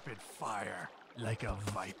 rapid fire like a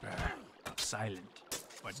viper. Silent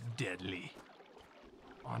but deadly.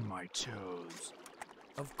 On my toes,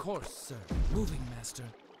 Of course, sir. Moving, master.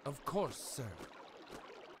 Of course, sir.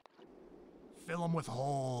 Fill them with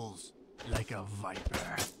holes. Like a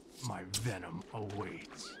viper, my venom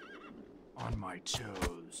awaits. On my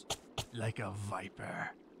toes, like a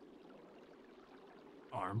viper.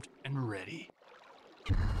 Armed and ready.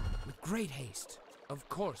 With great haste. Of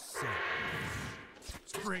course, sir.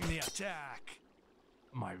 Spring the attack.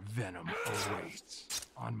 My venom awaits.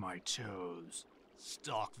 On my toes,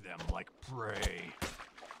 stalk them like prey.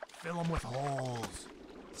 Fill them with holes.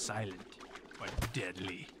 Silent, but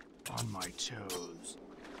deadly. On my toes,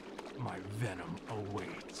 my venom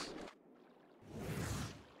awaits.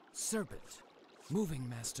 Serpent. Moving,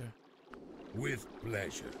 master. With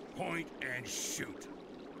pleasure. Point and shoot.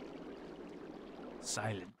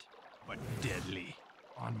 Silent, but deadly.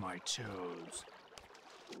 On my toes.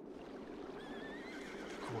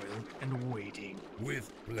 Coiled and waiting.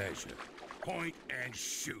 With pleasure. Point and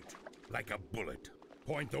shoot. Like a bullet.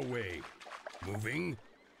 Point away. Moving.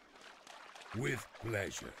 With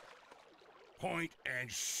pleasure. Point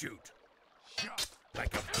and shoot.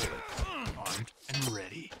 Like a bullet. Armed and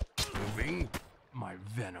ready. Moving. My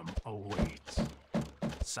venom awaits.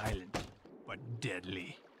 Silent, but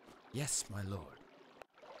deadly. Yes, my lord.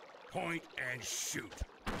 Point and shoot.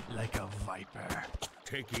 Like a viper.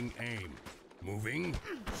 Taking aim. Moving.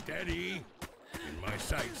 Steady. In my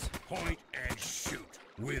sights. Point and shoot.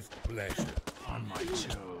 With pleasure. On my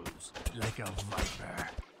toes. Like a viper.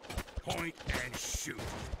 Point and shoot.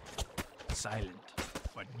 Silent,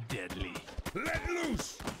 but deadly. Let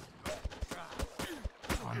loose!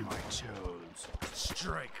 On my toes.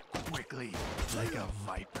 Strike quickly. Like a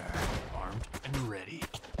viper. Armed and ready.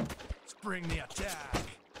 Spring the attack.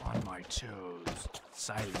 On my toes.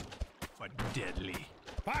 Silent, but deadly.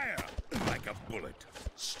 Fire! Like a bullet.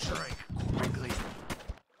 Strike quickly.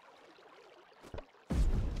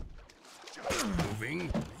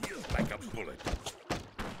 Moving. Like a bullet.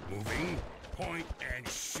 Moving. Point and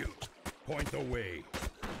shoot. Point away.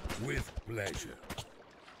 With pleasure.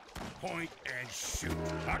 Point and shoot.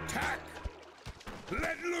 Attack!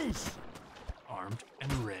 Let loose! Armed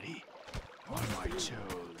and ready. On my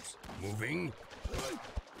toes. Moving.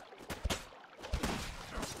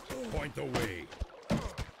 Point away.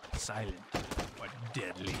 Silent, but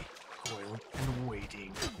deadly. Coiled and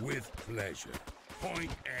waiting. With pleasure.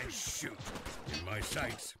 Point and shoot. In my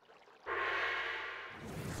sights.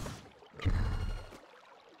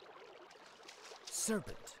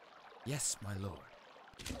 Serpent. Yes, my lord.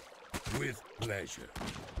 With pleasure.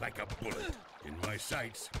 Like a bullet. In my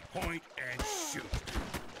sights. Point and shoot.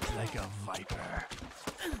 Like a viper.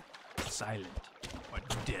 Silent, but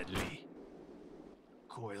deadly.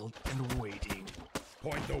 Coiled and waiting.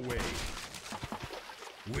 Point away.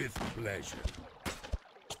 With pleasure.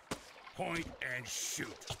 Point and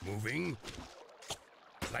shoot. Moving.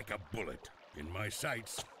 Like a bullet. In my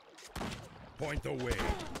sights. Point away.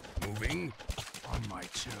 Moving. On my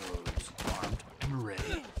toes. Armed and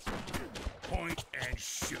ready. Point and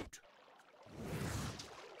shoot.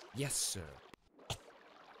 Yes, sir.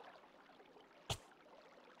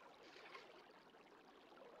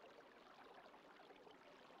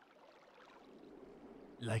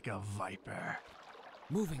 Like a viper.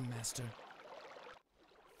 Moving, master.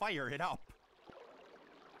 Fire it up.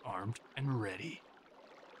 Armed and ready.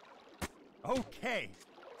 Okay.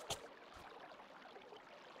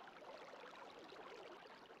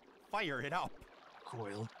 Fire it up.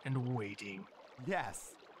 Coiled and waiting.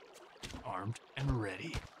 Yes. Armed and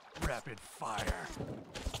ready. Rapid fire.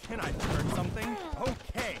 Can I burn something?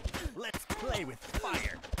 Okay. Let's play with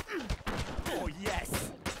fire. Oh,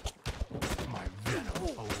 yes. My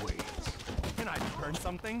venom awaits. Can I burn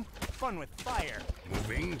something? Fun with fire.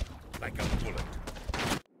 Moving. Like a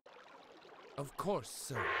bullet. Of course,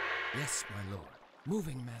 sir. Yes, my lord.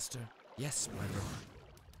 Moving, master. Yes, my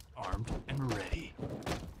lord. Armed and ready.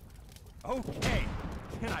 Okay.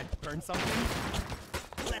 Can I burn something?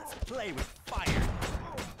 Let's play with fire.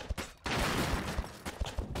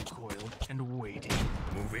 Coiled and waiting.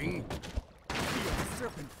 Moving. Feel the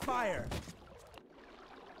serpent fire.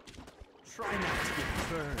 Try not to get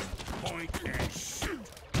burned. Point and shoot.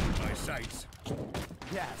 In my sights.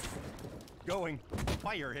 Yes. Going.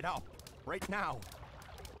 Fire it up. Right now.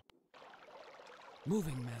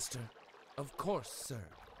 Moving, master. Of course, sir.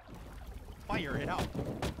 Fire it up.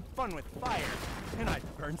 Fun with fire. Can I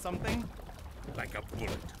burn something? Like a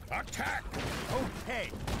bullet. Attack! Okay.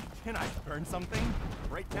 Can I burn something?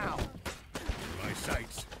 Right now. In my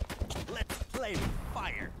sights. Let's play with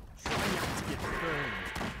fire. Try not to get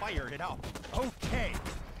burned. Fire it up. Okay.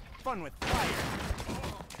 Fun with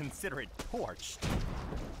fire. Consider it torched.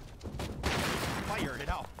 Fire it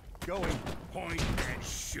up. Going. Point and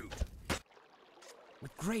shoot.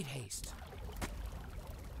 With great haste.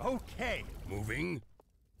 Okay. Moving.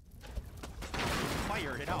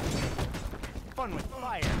 Fire it out. Fun with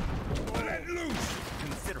fire. Let loose.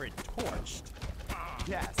 Consider it torched.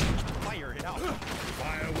 Yes. Fire it out.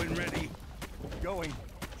 Fire when ready. Going.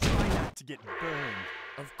 Try not to get burned.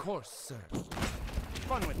 Of course, sir.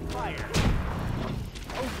 Fun with fire.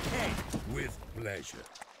 Okay. With pleasure.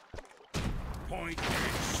 Point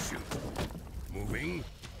and shoot. Moving.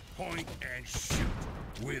 Point and shoot.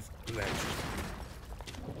 With pleasure.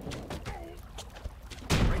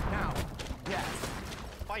 Right now. Yes.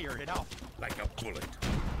 Fire it out. Like a bullet.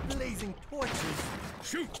 Blazing torches.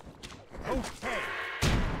 Shoot. Okay.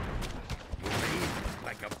 Moving.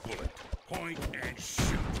 Like a bullet. Point and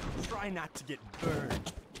shoot. Try not to get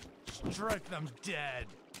burned. Strike them dead.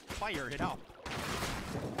 Fire it out.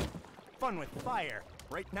 Fun with fire.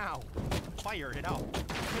 Right now. Fire it out.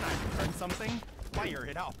 Can I turn something? Fire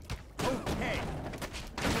it out. Okay.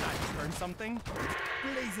 Can I turn something?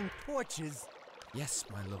 Blazing torches. Yes,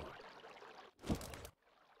 my lord.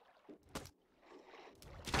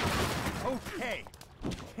 Okay.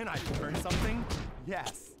 Can I turn something?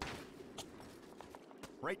 Yes.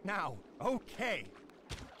 Right now. Okay.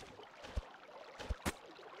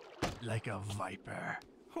 Like a viper.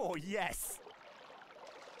 Oh, yes.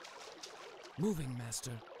 Moving,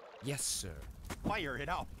 master. Yes, sir. Fire it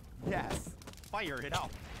out. Yes. Fire it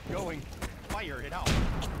out. Going. Fire it out.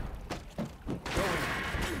 Going.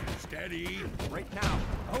 Steady. Right now.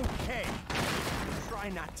 Okay. Try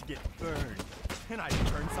not to get burned. Can I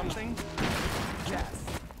turn something? Yes.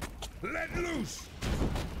 Let loose.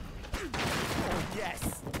 Oh,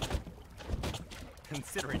 yes.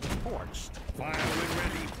 Consider it torched. Fire when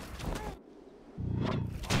ready.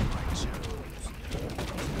 On my toes.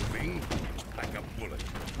 Moving. Like a bullet.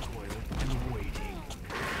 Coiled and waiting.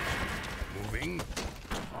 Moving.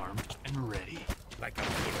 Armed and ready. Like a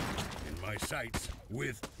bullet. In my sights.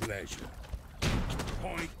 With pleasure.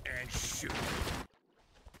 Point and shoot.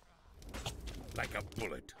 Like a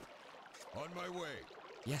bullet. On my way.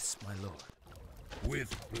 Yes, my lord.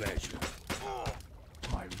 With pleasure.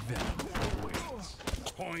 My venom awaits.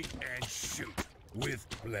 Point and shoot. With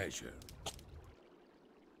pleasure.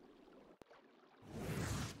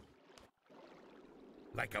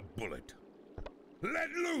 Like a bullet. Let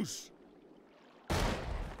loose!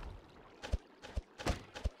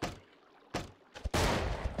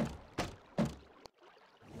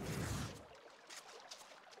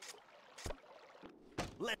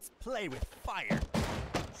 Let's play with fire.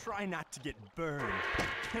 Try not to get burned.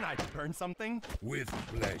 Can I burn something? With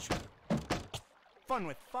pleasure. Fun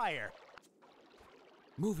with fire.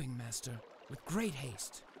 Moving, master. With great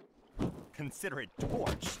haste. Consider it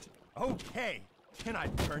torched. Okay. Can I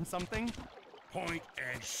burn something? Point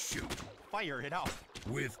and shoot. Fire it out.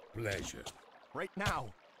 With pleasure. Right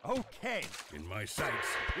now. Okay. In my sights.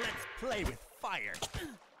 Let's play with fire.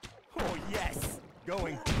 Oh, yes.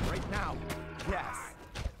 Going right now. Yes.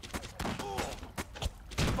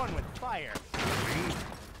 Fun with fire. Moving.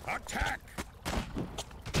 Attack!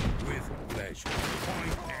 With pleasure.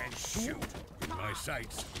 Point and shoot. In my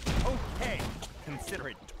sights. Okay. Consider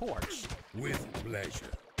it torched. With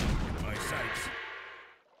pleasure. In my sights.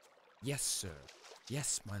 Yes, sir.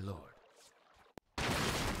 Yes, my lord.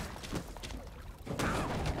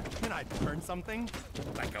 Can I burn something?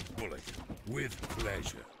 Like a bullet. With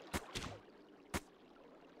pleasure.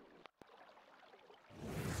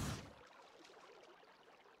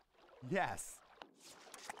 Yes.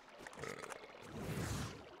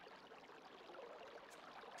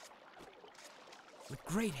 With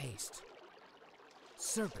great haste.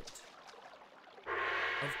 Serpent.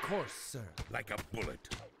 Of course, sir. Like a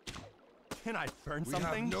bullet. Can I burn We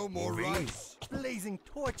something? have no more Moving. rice. Blazing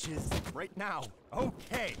torches. Right now.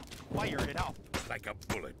 Okay. Fire it out. Like a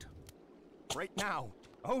bullet. Right now.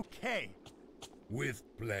 Okay. With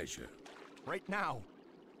pleasure. Right now.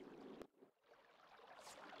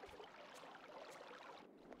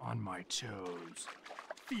 On my toes.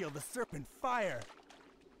 Feel the serpent fire.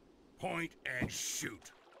 Point and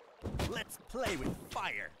shoot. Let's play with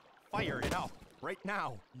fire. Fire it out. Right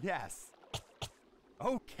now. Yes.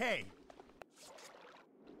 Okay.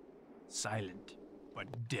 Silent, but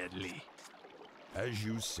deadly. As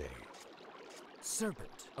you say.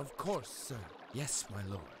 Serpent. Of course, sir. Yes, my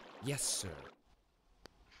lord. Yes, sir.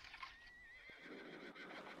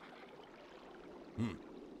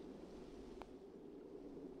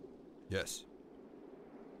 Yes.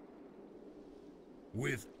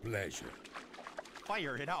 With pleasure.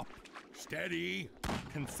 Fire it out. Steady.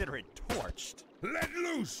 Consider it torched. Let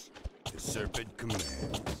loose! The serpent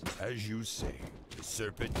commands. As you say, the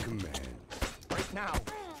serpent commands. Right now.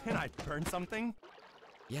 Can I burn something?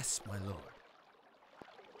 Yes, my lord.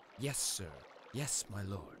 Yes, sir. Yes, my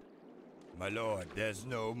lord. My lord, there's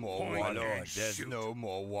no more Point water. My lord, and there's shoot. no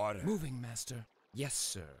more water. Moving, master. Yes,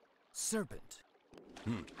 sir. Serpent.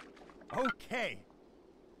 Okay.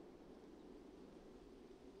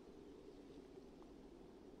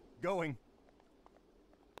 Going.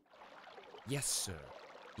 Yes, sir.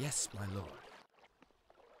 Yes, my lord.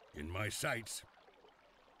 In my sights.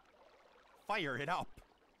 Fire it up.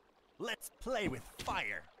 Let's play with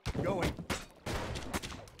fire. Going.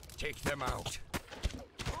 Take them out.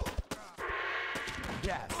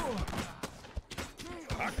 Yes.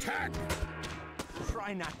 Attack!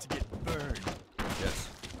 Try not to get burned. Yes.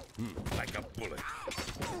 Like a bullet.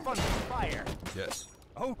 Fun with fire. Yes.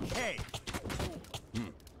 Okay.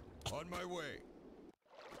 On my way.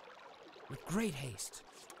 With great haste.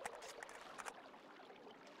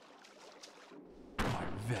 My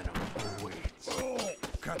venom awaits.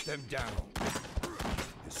 Cut them down.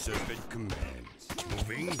 The serpent commands.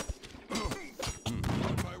 Moving.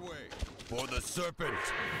 On my way. For the serpent.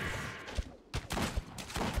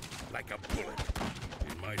 Like a bullet.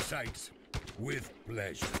 In my sights. With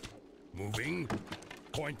pleasure. Moving.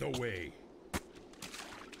 Point the way.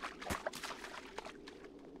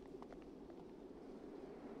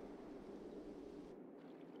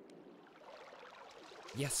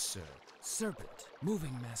 Yes, sir. Serpent.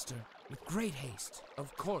 Moving, master. With great haste.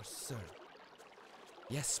 Of course, sir.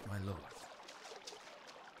 Yes, my lord.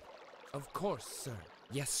 Of course, sir.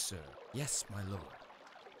 Yes, sir. Yes, my lord.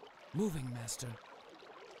 Moving, master.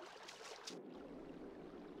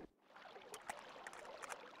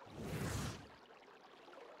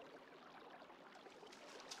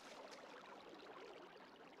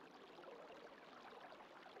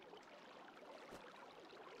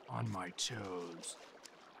 On my toes.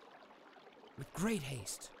 With great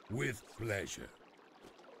haste. With pleasure.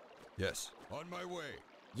 Yes. On my way.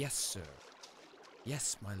 Yes, sir.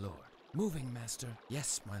 Yes, my lord. Moving, master.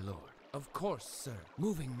 Yes, my lord. Of course, sir.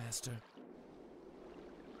 Moving, master.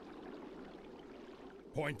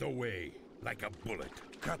 Point the way. Like a bullet.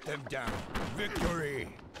 Cut them down. Victory.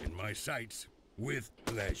 In my sights. With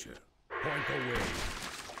pleasure. Point the way.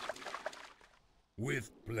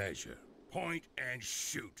 With pleasure. Point and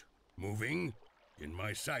shoot. Moving. In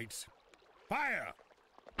my sights. Fire!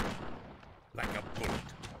 Like a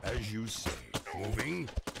bullet. As you say. Moving.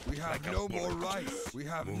 We have Like a no more bullet. rice. We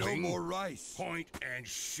have no Moving. more rice. Point and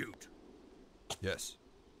shoot. Yes.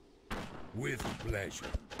 With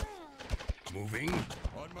pleasure. Moving.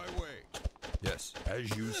 On my way. Yes.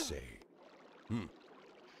 As you say.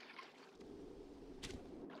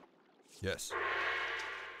 Yes.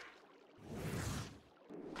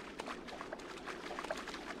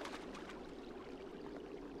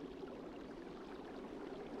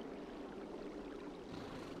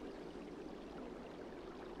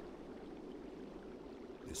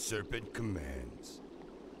 The serpent commands.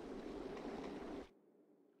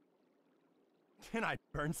 Can I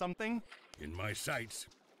burn something? In my sights.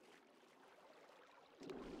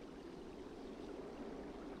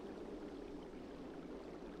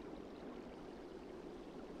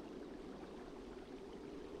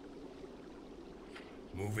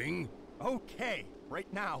 Moving. Okay.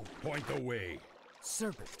 Right now. Point the way.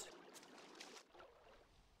 Serpent.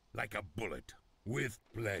 Like a bullet. With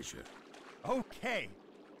pleasure. Okay.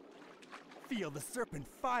 Feel the serpent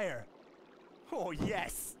fire. Oh,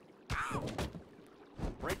 yes.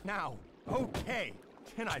 Right now. Okay.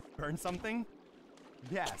 Can I burn something?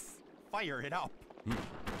 Yes. Fire it up.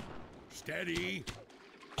 Steady.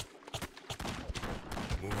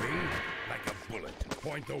 Moving. Like a bullet.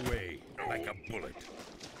 Point the way. Like a bullet.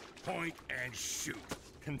 Point and shoot.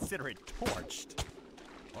 Consider it torched.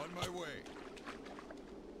 On my way.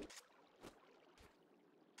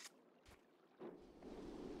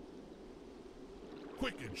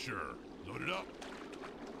 Quick and sure. Load it up.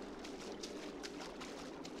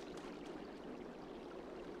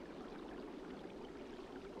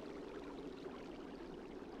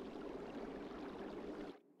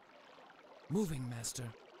 Moving, master.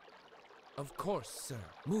 Of course, sir.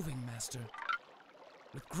 Moving, master.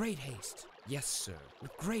 With great haste. Yes, sir.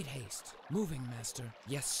 With great haste. Moving, master.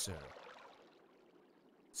 Yes, sir.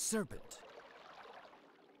 Serpent.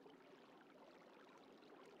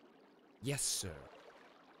 Yes, sir.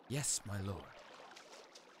 Yes, my lord.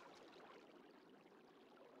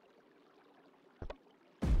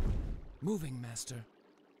 Moving, master.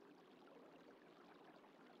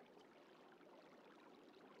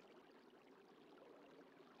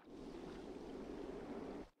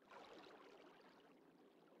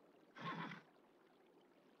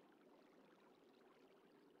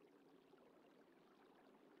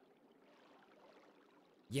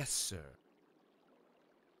 Yes, sir.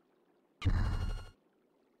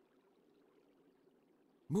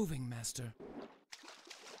 Moving, master.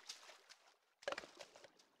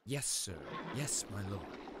 Yes, sir. Yes, my lord.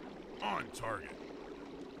 On target.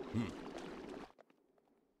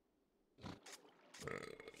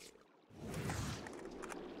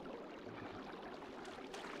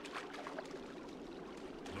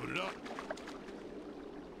 Load it up.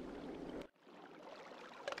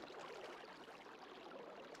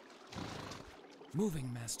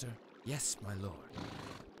 Moving, master. Yes, my lord.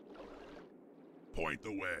 Point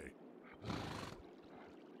the way.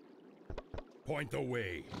 Point the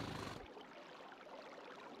way.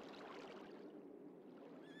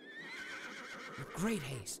 With great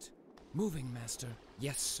haste. Moving, master.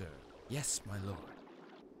 Yes, sir. Yes, my lord.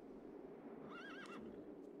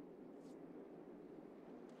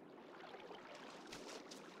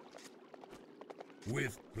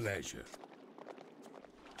 With pleasure.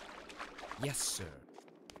 Yes, sir.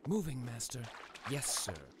 Moving, master. Yes,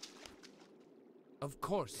 sir. Of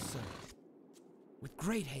course, sir. With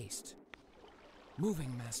great haste.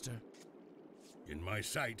 Moving, master. In my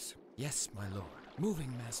sights. Yes, my lord.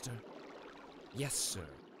 Moving, master. Yes, sir.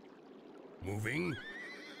 Moving.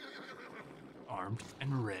 Armed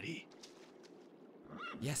and ready.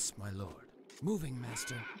 Yes, my lord. Moving,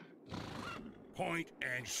 master. Point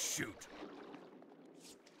and shoot.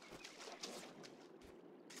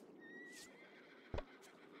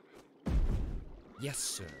 Yes,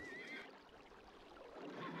 sir.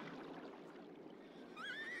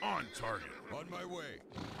 On target. On my way.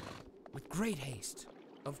 With great haste.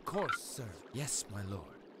 Of course, sir. Yes, my lord.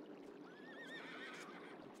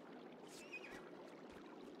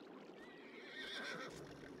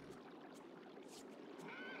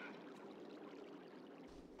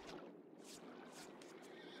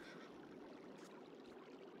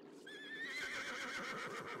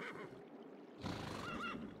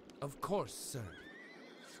 Of course, sir.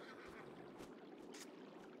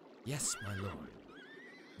 Yes, my lord.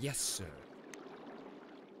 Yes, sir.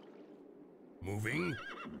 Moving.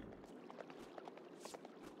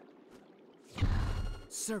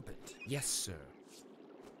 Serpent. Yes, sir.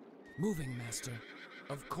 Moving, master.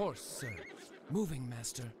 Of course, sir. Moving,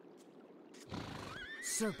 master.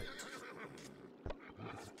 Serpent.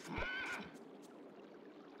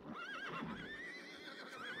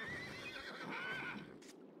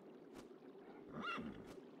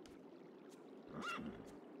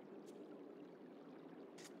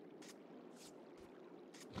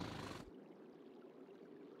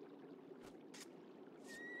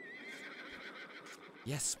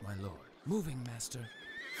 Yes, my lord. Moving, master.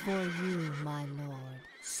 For you, my lord.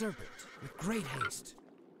 Serpent, with great haste.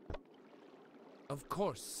 Of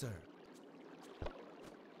course, sir.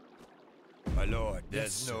 My lord, Yes,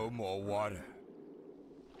 there's sir. no more water.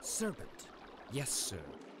 Serpent. Yes, sir.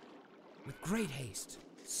 With great haste.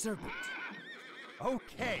 Serpent.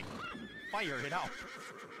 Okay. Fire it up.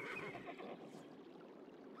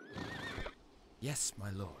 Yes, my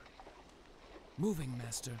lord. Moving,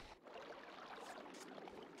 master.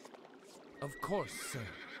 Of course, sir.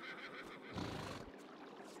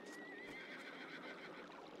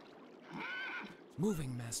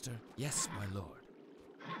 Moving, master. Yes, my lord.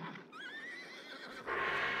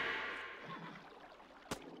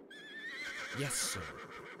 Yes, sir.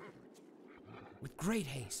 With great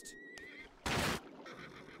haste.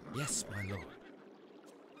 Yes, my lord.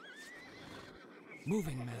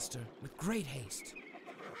 Moving, master. With great haste.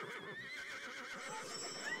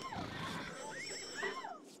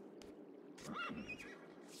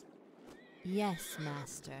 Yes,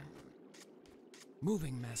 master.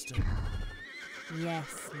 Moving, master.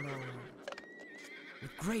 Yes, lord.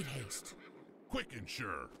 With great haste. Quick and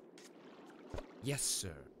sure. Yes,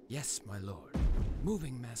 sir. Yes, my lord.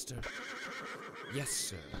 Moving, master. Yes,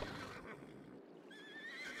 sir.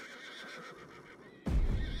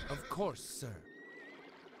 Of course, sir.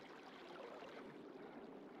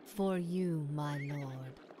 For you, my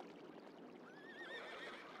lord.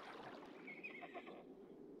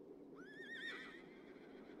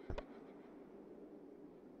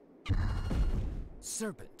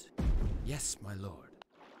 Serpent. Yes, my lord.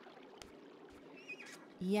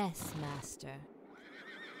 Yes, master.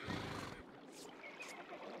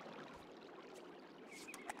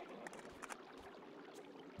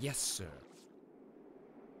 Yes, sir.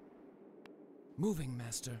 Moving,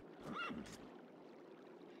 master.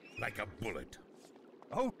 Like a bullet.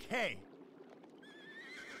 Okay.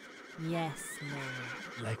 Yes,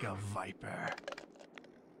 lord. Like a viper.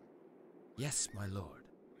 Yes, my lord.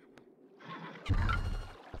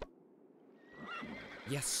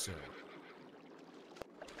 Yes, sir.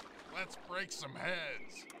 Let's break some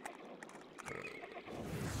heads.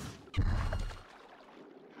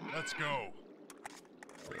 Let's go.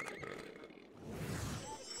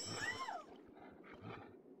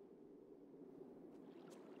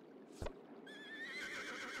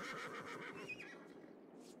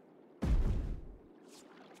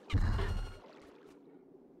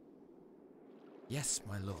 Yes,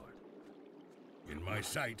 my lord. In my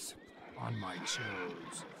sights. On my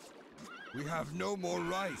toes. We have no more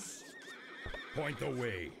rice. Point the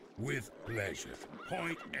way with pleasure.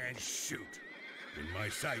 Point and shoot. In my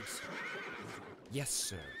sights. Yes,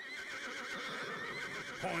 sir.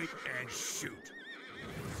 Point and shoot.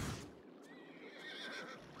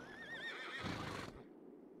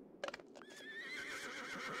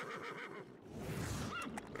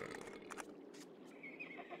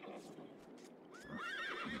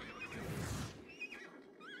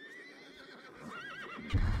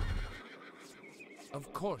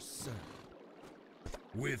 Of course, sir.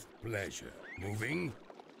 With pleasure. Moving.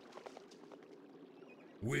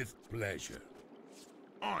 With pleasure.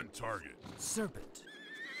 On target. Serpent.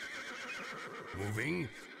 Moving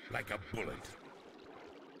like a bullet.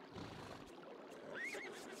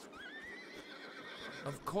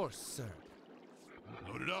 Of course, sir.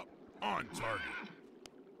 Loaded up. On target.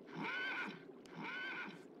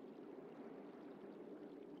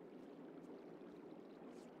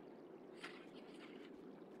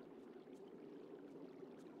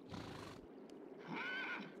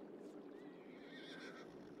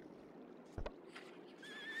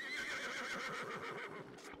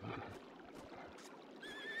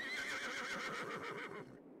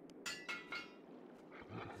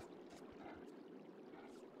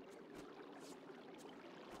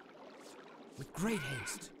 With great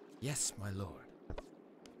haste. Yes, my lord.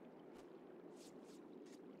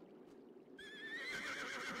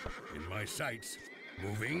 In my sights.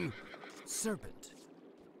 Moving. Serpent.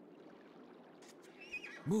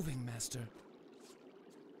 Moving, master.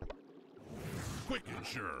 Quick and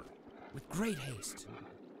sure. With great haste.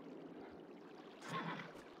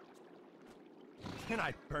 Can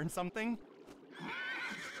I burn something?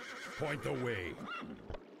 Point the way.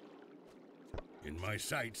 In my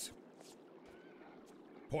sights.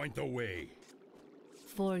 Point the way.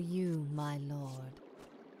 For you, my lord.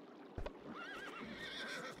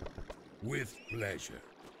 With pleasure.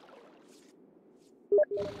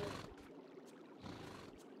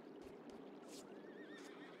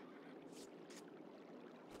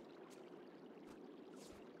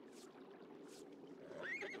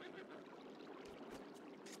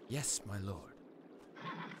 Yes, my lord.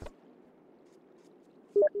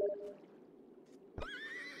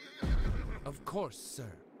 Of course,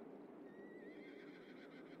 sir.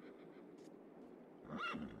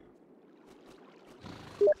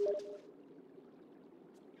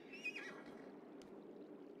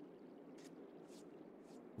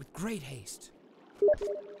 With great haste.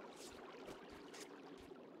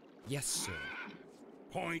 Yes, sir.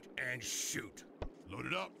 Point and shoot.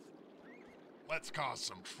 Loaded up. Let's cause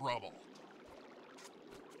some trouble.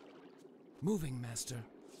 Moving, master.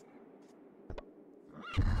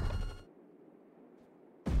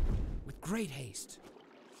 With great haste.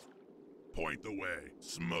 Point the way.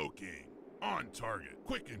 Smoking. On target.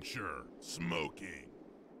 Quick and sure. Smoking.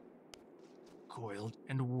 Coiled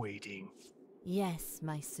and waiting. Yes,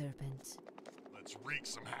 my serpent. Let's wreak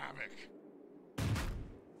some havoc.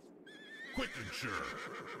 Quick and sure.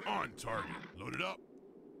 On target. Loaded up.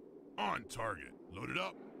 On target. Loaded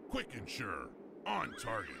up. Quick and sure. On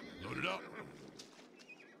target. Loaded up.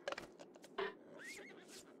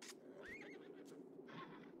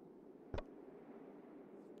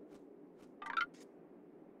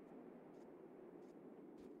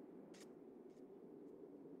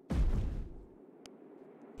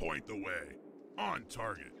 Point the way. On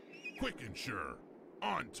target. Quick and sure.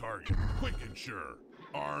 On target. Quick and sure.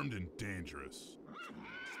 Armed and dangerous.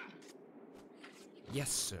 Yes,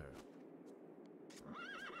 sir.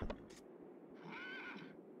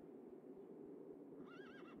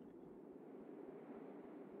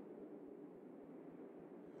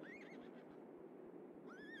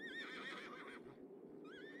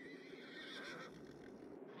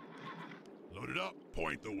 Loaded up.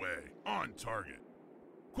 Point the way. On target.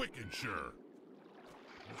 Quick and sure.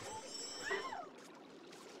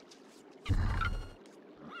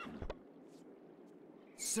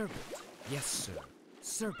 Serpent. Yes, sir.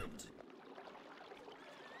 Serpent.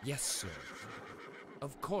 Yes, sir.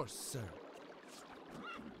 Of course, sir.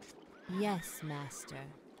 Yes, master.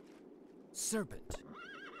 Serpent.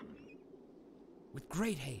 With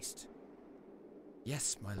great haste.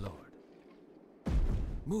 Yes, my lord.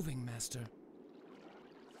 Moving, master.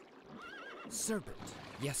 Serpent.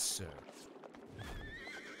 Yes, sir.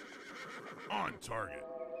 On target.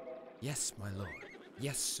 Yes, my lord.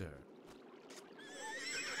 Yes, sir.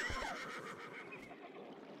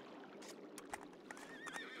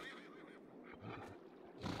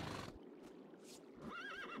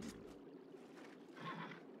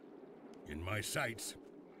 In my sights.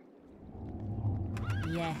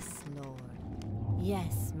 Yes, Lord.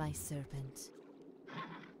 Yes, my serpent.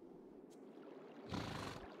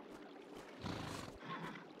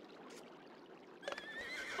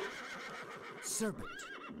 Serpent.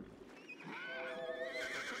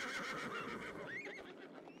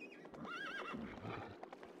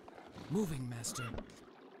 Moving, master.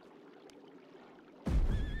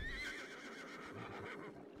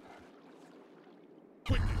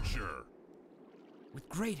 Quick and sure. With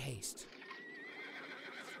great haste.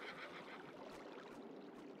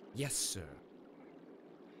 Yes, sir.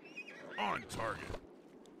 On target.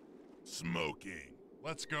 Smoking.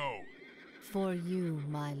 Let's go. For you,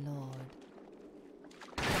 my lord.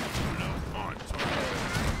 On target.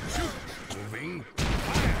 Shoot! Moving.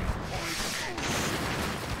 Fire! Point and shoot.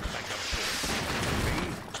 Like a bullet. Moving.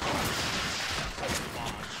 Come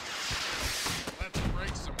on. Let's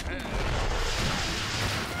break some heads.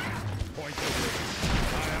 Point the way.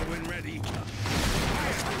 Fire when ready. Grab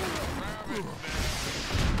it, man.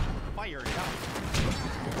 Fire it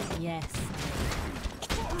up. Yes.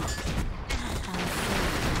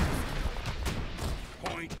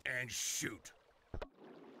 Point and shoot.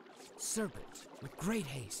 Serpent. With great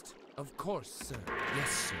haste. Of course, sir. Yes,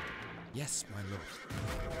 sir. Yes, my lord.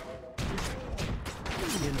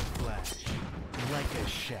 In a flash, like a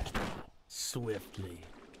shadow, swiftly,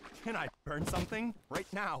 Can I burn something? Right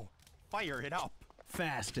now. Fire it up.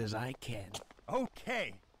 fast as I can,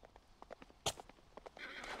 Okay.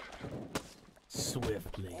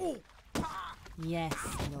 swiftly. Yes,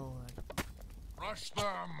 Lord. Rush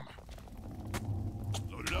them.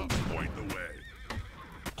 Load it up. Point the way.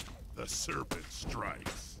 The serpent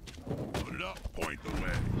strikes. Load it up. Point the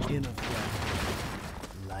way. In a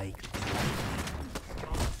flash, like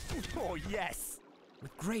lightning. Oh, yes.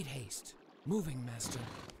 With great haste. Moving, master.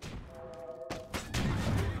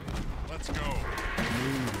 Let's go.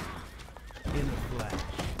 In a flash,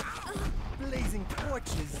 Blazing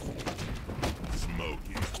torches.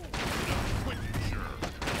 Smoking. Load it up. Quick and sure.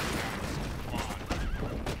 Come on.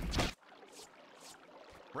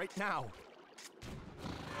 Right now.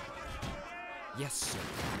 Yes, sir.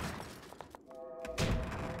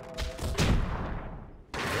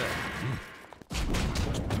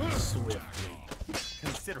 swiftly,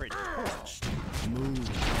 Consider it torched. move.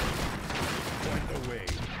 Point the way.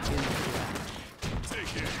 In a flash,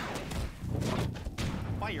 Take it.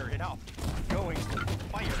 Fire it up. Going.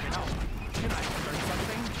 Fire it up. Can I burn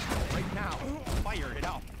something? Right now. Fire it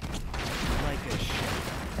up. like a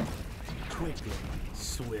shadow, quickly,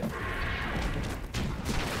 swiftly.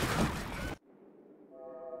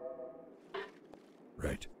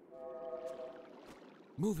 Right.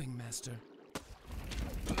 Moving, master.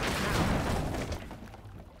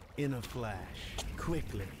 In a flash,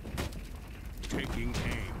 quickly. Taking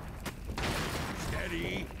aim.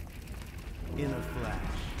 Steady. In a flash,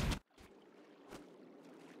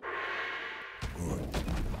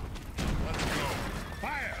 Let's go.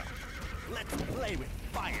 Fire! Let's play with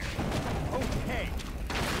fire. Okay.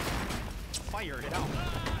 Fire it out.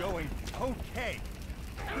 Going. Okay.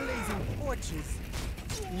 Blazing torches.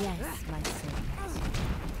 Yes, my servant.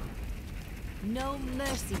 No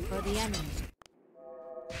mercy for the enemy.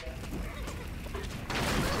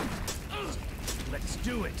 let's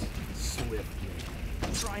do it, swiftly.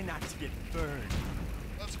 Try not to get burned.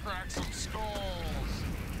 Let's crack some skulls.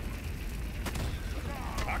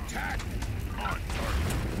 Attack! On target.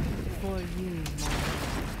 For you, my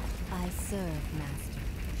lord. I serve, master.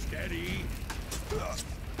 Steady.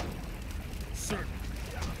 Certain.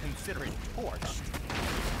 Consider it torched.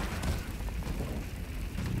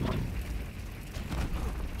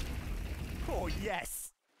 Oh,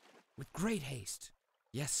 yes. With great haste.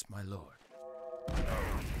 Yes, my lord.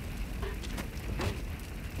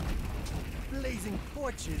 Blazing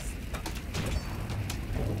torches.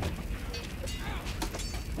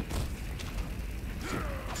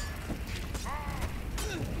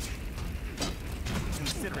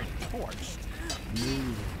 Consider it torched.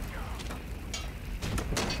 Move.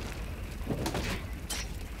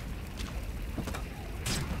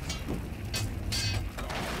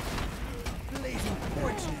 Blazing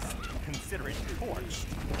torches. Consider it torched.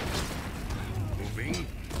 Moving.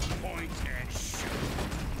 Point and shoot.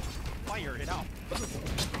 Fire it up.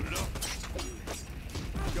 Load it up.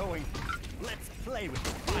 Going. Let's play with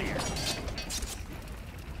fire.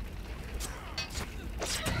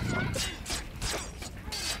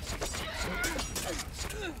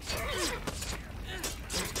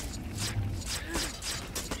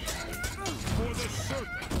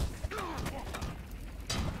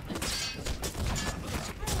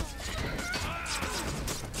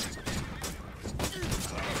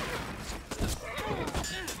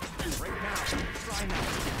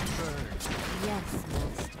 Yes,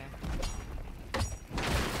 master.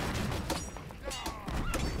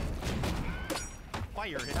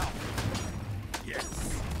 Fire it out.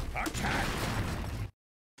 Yes. Attack!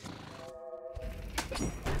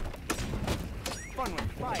 Fun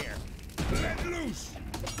with fire. Let loose!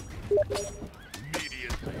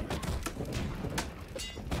 Immediately.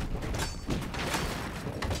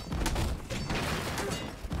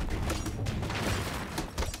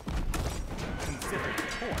 Consider it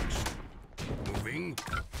torched. Moving.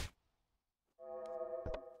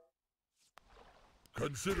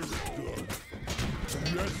 Consider it done.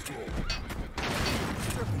 Yes, Lord.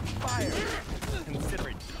 Serpent fire. Consider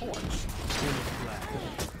it torched.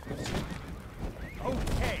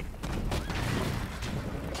 Okay.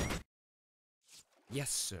 Yes,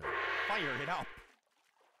 sir. Fire it out.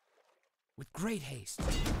 With great haste.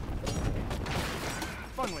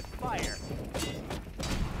 Fun with fire.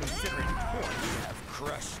 Consider it torched. Have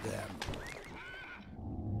crushed them.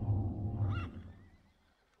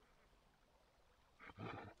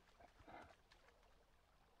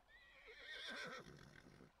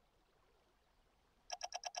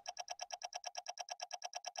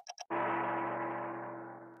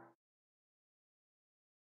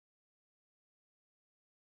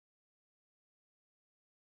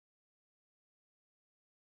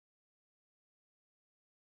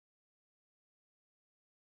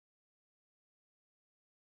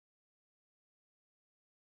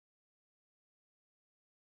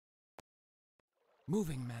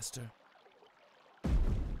 Moving, master.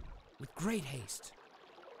 With great haste.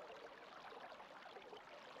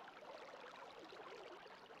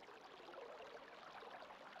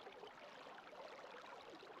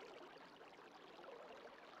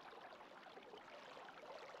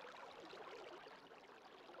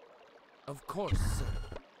 Of course,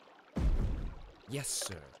 sir. Yes,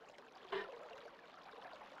 sir.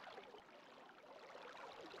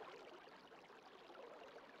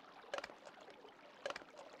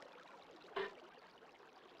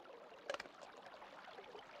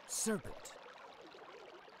 Serpent.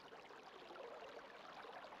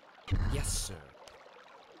 Yes,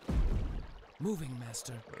 sir. Moving,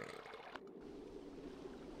 master.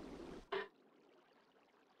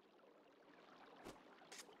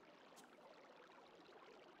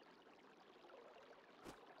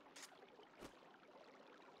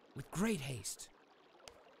 With great haste.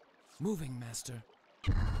 Moving, master.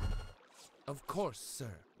 Of course,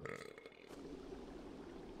 sir.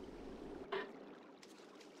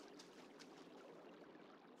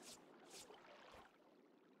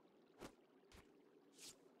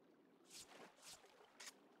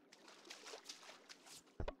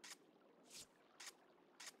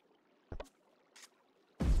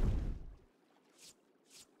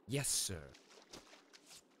 Yes, sir.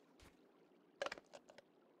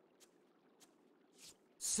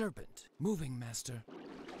 Serpent. Moving, master.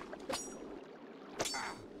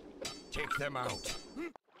 Take them out.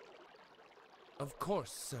 Of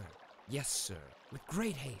course, sir. Yes, sir. With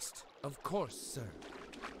great haste. Of course, sir.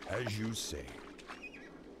 As you say.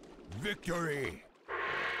 Victory!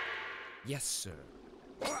 Yes, sir.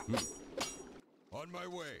 On my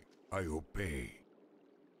way. I obey.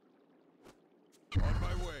 On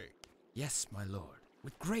my way. Yes, my lord.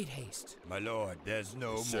 With great haste. My lord, there's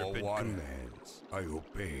no Serpent more water. commands. I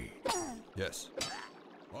obey. Yes.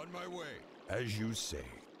 On my way. As you say.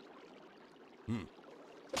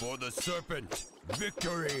 For the serpent,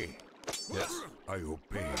 victory! Yes, I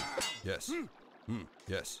obey. Yes.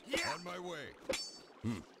 Yes. On my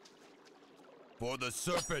way. For the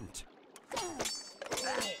serpent,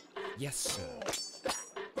 Yes, sir.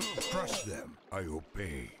 crush them. I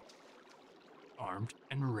obey. Armed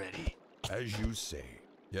and ready. As you say.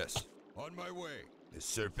 Yes. On my way. The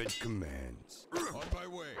serpent commands. On my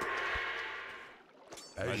way.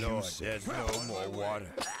 As My you lord, say. there's no On more my way.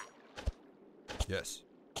 water. Yes.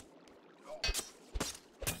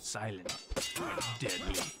 Silent but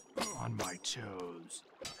deadly. On my toes.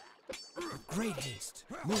 With great haste.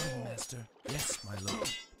 Moving, master. Yes, my lord.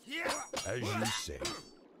 As you say.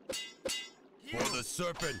 For the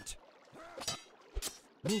serpent,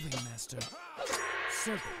 Moving, master.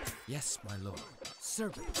 Serpent. Yes, my lord.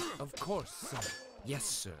 Serpent. Of course, sir. Yes,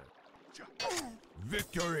 sir.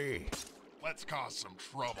 victory! Let's cause some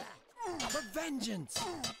trouble. For vengeance!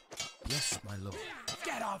 Yes, my lord.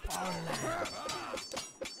 Get off our land!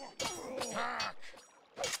 Attack!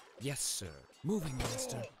 Yes, sir. Moving,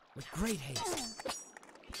 master. With great haste.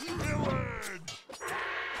 Village!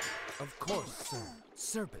 Of course, sir.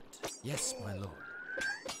 Serpent. Yes, my lord.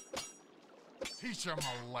 Teach him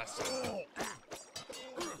a lesson.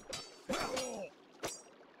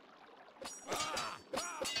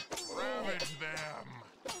 Ravage Ravage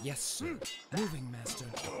them! Yes, sir. Moving, master.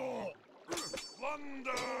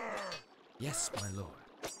 Thunder! Yes, my lord.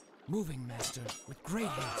 Moving, master. With great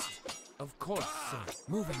haste. Of course, sir.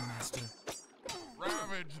 Moving, master.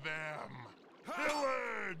 Ravage them!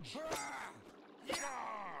 Pillage! Yeah!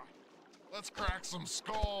 Let's crack some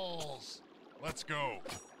skulls! Let's go.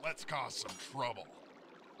 Let's cause some trouble.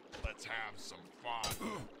 Let's have some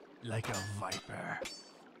fun. Like a viper.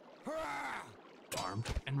 Armed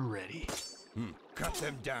and ready. Cut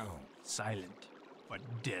them down. Silent, but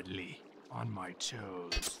deadly. On my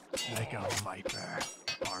toes. Like a viper.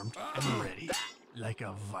 Armed and ready. Like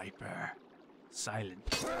a viper.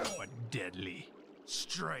 Silent, but deadly.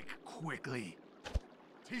 Strike quickly.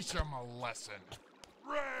 Teach them a lesson.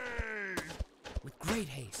 Rage! With great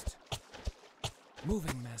haste.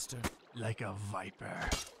 Moving, master. Like a viper.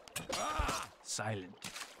 Silent,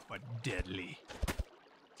 but deadly.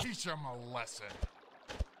 Teach them a lesson.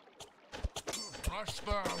 Crush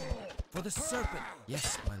them! For the serpent.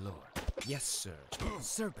 Yes, my lord. Yes, sir.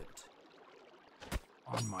 Serpent.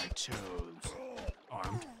 On my toes.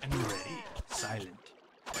 Armed and ready. Silent,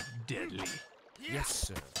 but deadly. Yes,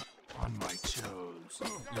 sir. On my toes.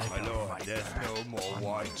 Like My a lord, viper. there's no more On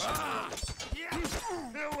wine. my toes.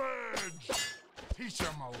 Pillage! Teach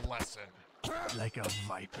them a lesson. Like a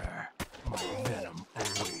viper. My venom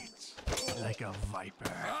awaits. Like a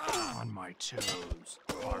viper. On my toes.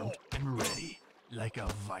 Armed and ready. Like a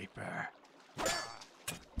viper.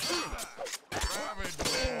 Ravage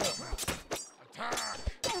them! Attack!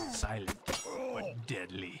 Silent, but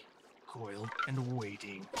deadly. Coiled and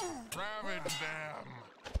waiting. Ravage them!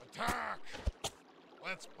 Attack!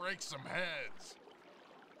 Let's break some heads.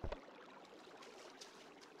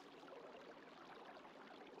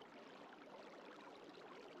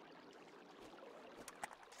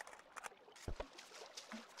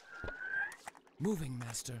 Moving,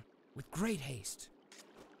 master. With great haste.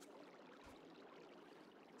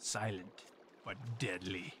 Silent, but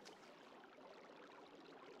deadly.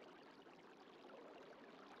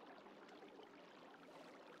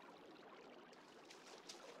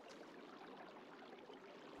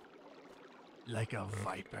 Like a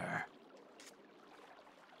viper.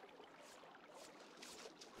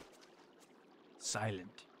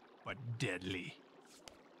 Silent, but deadly.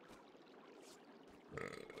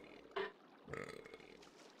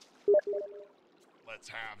 Let's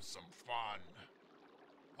have some fun.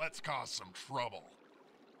 Let's cause some trouble.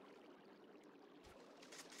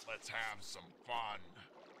 Let's have some fun.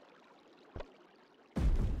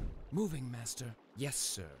 Moving, master. Yes,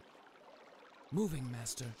 sir. Moving,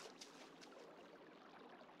 master.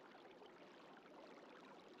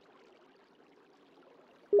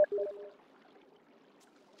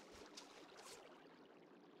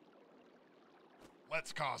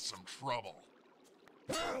 Let's cause some trouble.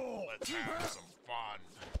 Let's have some fun.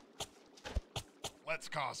 Let's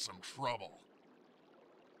cause some trouble.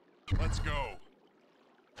 Let's go.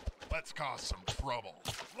 Let's cause some trouble.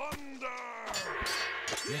 Thunder!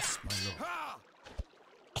 Yes, my lord.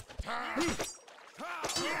 Attack!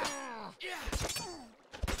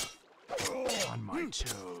 On my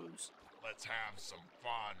toes. Let's have some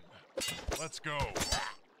fun. Let's go.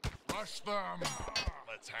 Rush them.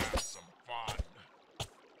 Let's have some fun.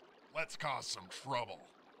 Let's cause some trouble.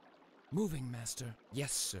 Moving, master.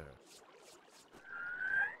 Yes, sir.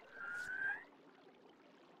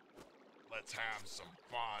 Let's have some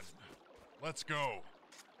fun. Let's go.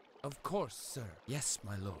 Of course, sir. Yes,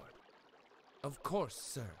 my lord. Of course,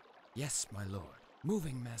 sir. Yes, my lord.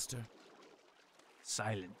 Moving, master.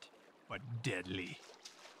 Silent, but deadly.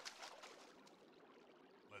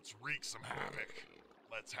 Let's wreak some havoc.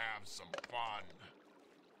 Let's have some fun.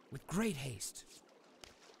 With great haste.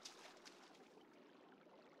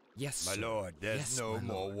 Yes, My sir. lord, there's Yes, no my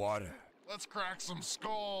more lord. water. Let's crack some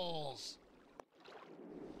skulls.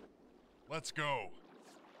 Let's go.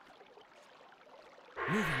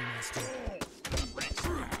 Moving, master. Wreak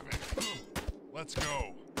some havoc. Let's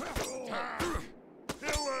go. Attack!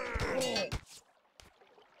 Pillage!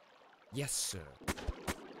 Yes, sir.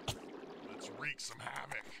 Let's wreak some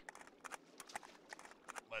havoc.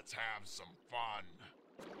 Let's have some fun.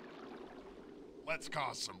 Let's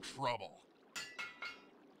cause some trouble.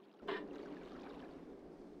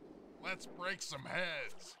 Let's break some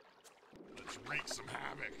heads. Let's wreak some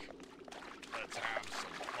havoc. Let's have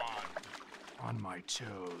some fun. On my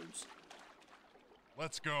toes.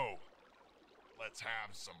 Let's go. Let's have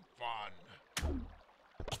some fun.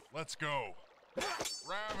 Let's go.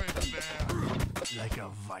 Ravage them. Like a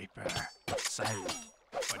viper. Silent,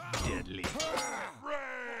 but deadly.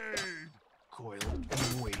 Raid! Coiled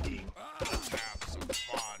and waiting. Let's have some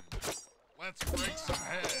fun. Let's break some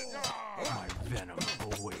heads. My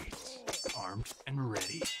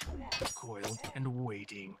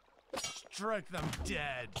Strike them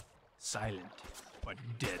dead. Silent, but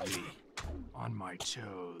deadly. On my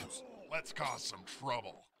toes. Let's cause some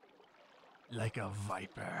trouble. Like a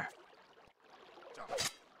viper.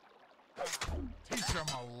 Teach them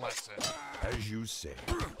a lesson. As you say.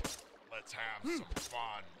 Let's have some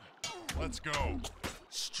fun. Let's go.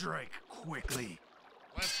 Strike quickly.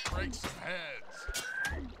 Let's break some heads.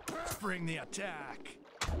 Spring the attack.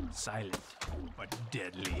 Silent, but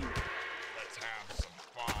deadly. Let's have some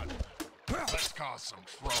fun. Let's cause some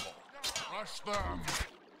trouble. Rush them.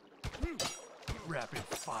 Rapid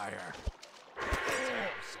fire. Let's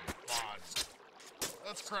have some fun.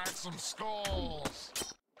 Let's crack some skulls.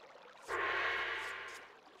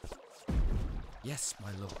 Yes,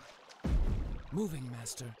 my lord. Moving,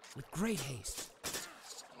 master, with great haste.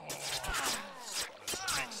 Let's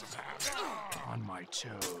make some havoc. On my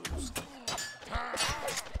toes.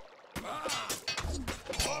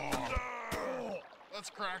 Let's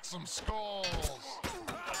crack some skulls.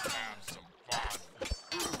 Let's have some fun.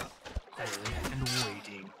 Cold and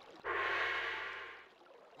waiting.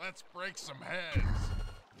 Let's break some heads.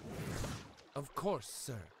 Of course,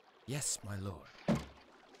 sir. Yes, my lord.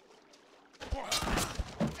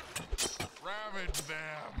 Ravage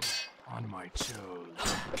them. On my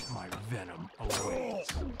toes. My venom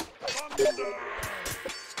awaits.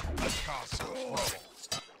 Let's cause some trouble.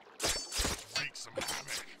 Wreak some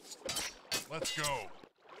havoc. Let's go.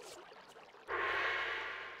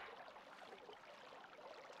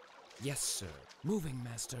 Yes, sir. Moving,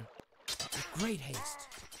 master, with great haste.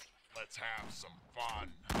 Let's have some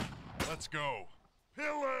fun. Let's go.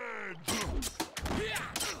 Pillage!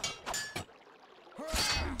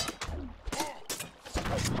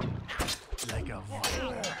 Like a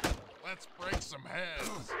viper. Let's break some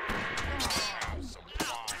heads. Let's have some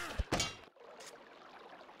fun.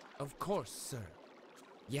 Of course, sir.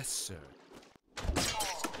 Yes, sir.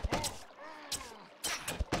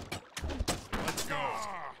 Let's go.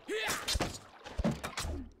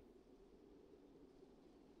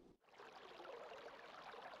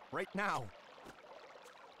 Right now.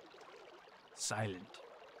 Silent,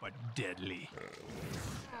 but deadly.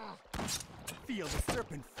 Feel the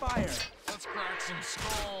serpent fire. Let's crack some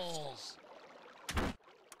skulls.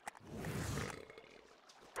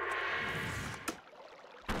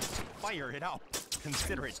 Fire it up.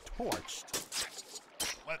 Consider it torched.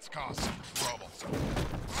 Let's cause some trouble.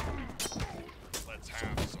 Let's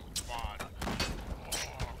have some fun.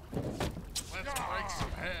 Let's break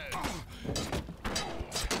some heads.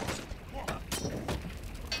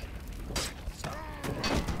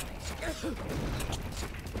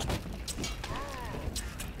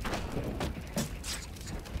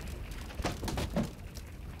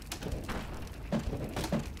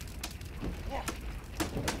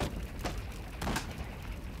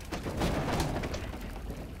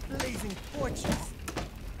 Blazing torches.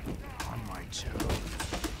 On my toes.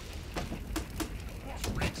 Let's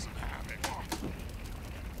wreak some havoc.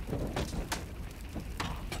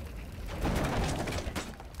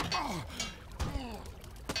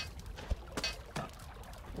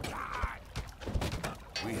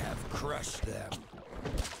 We have crushed them.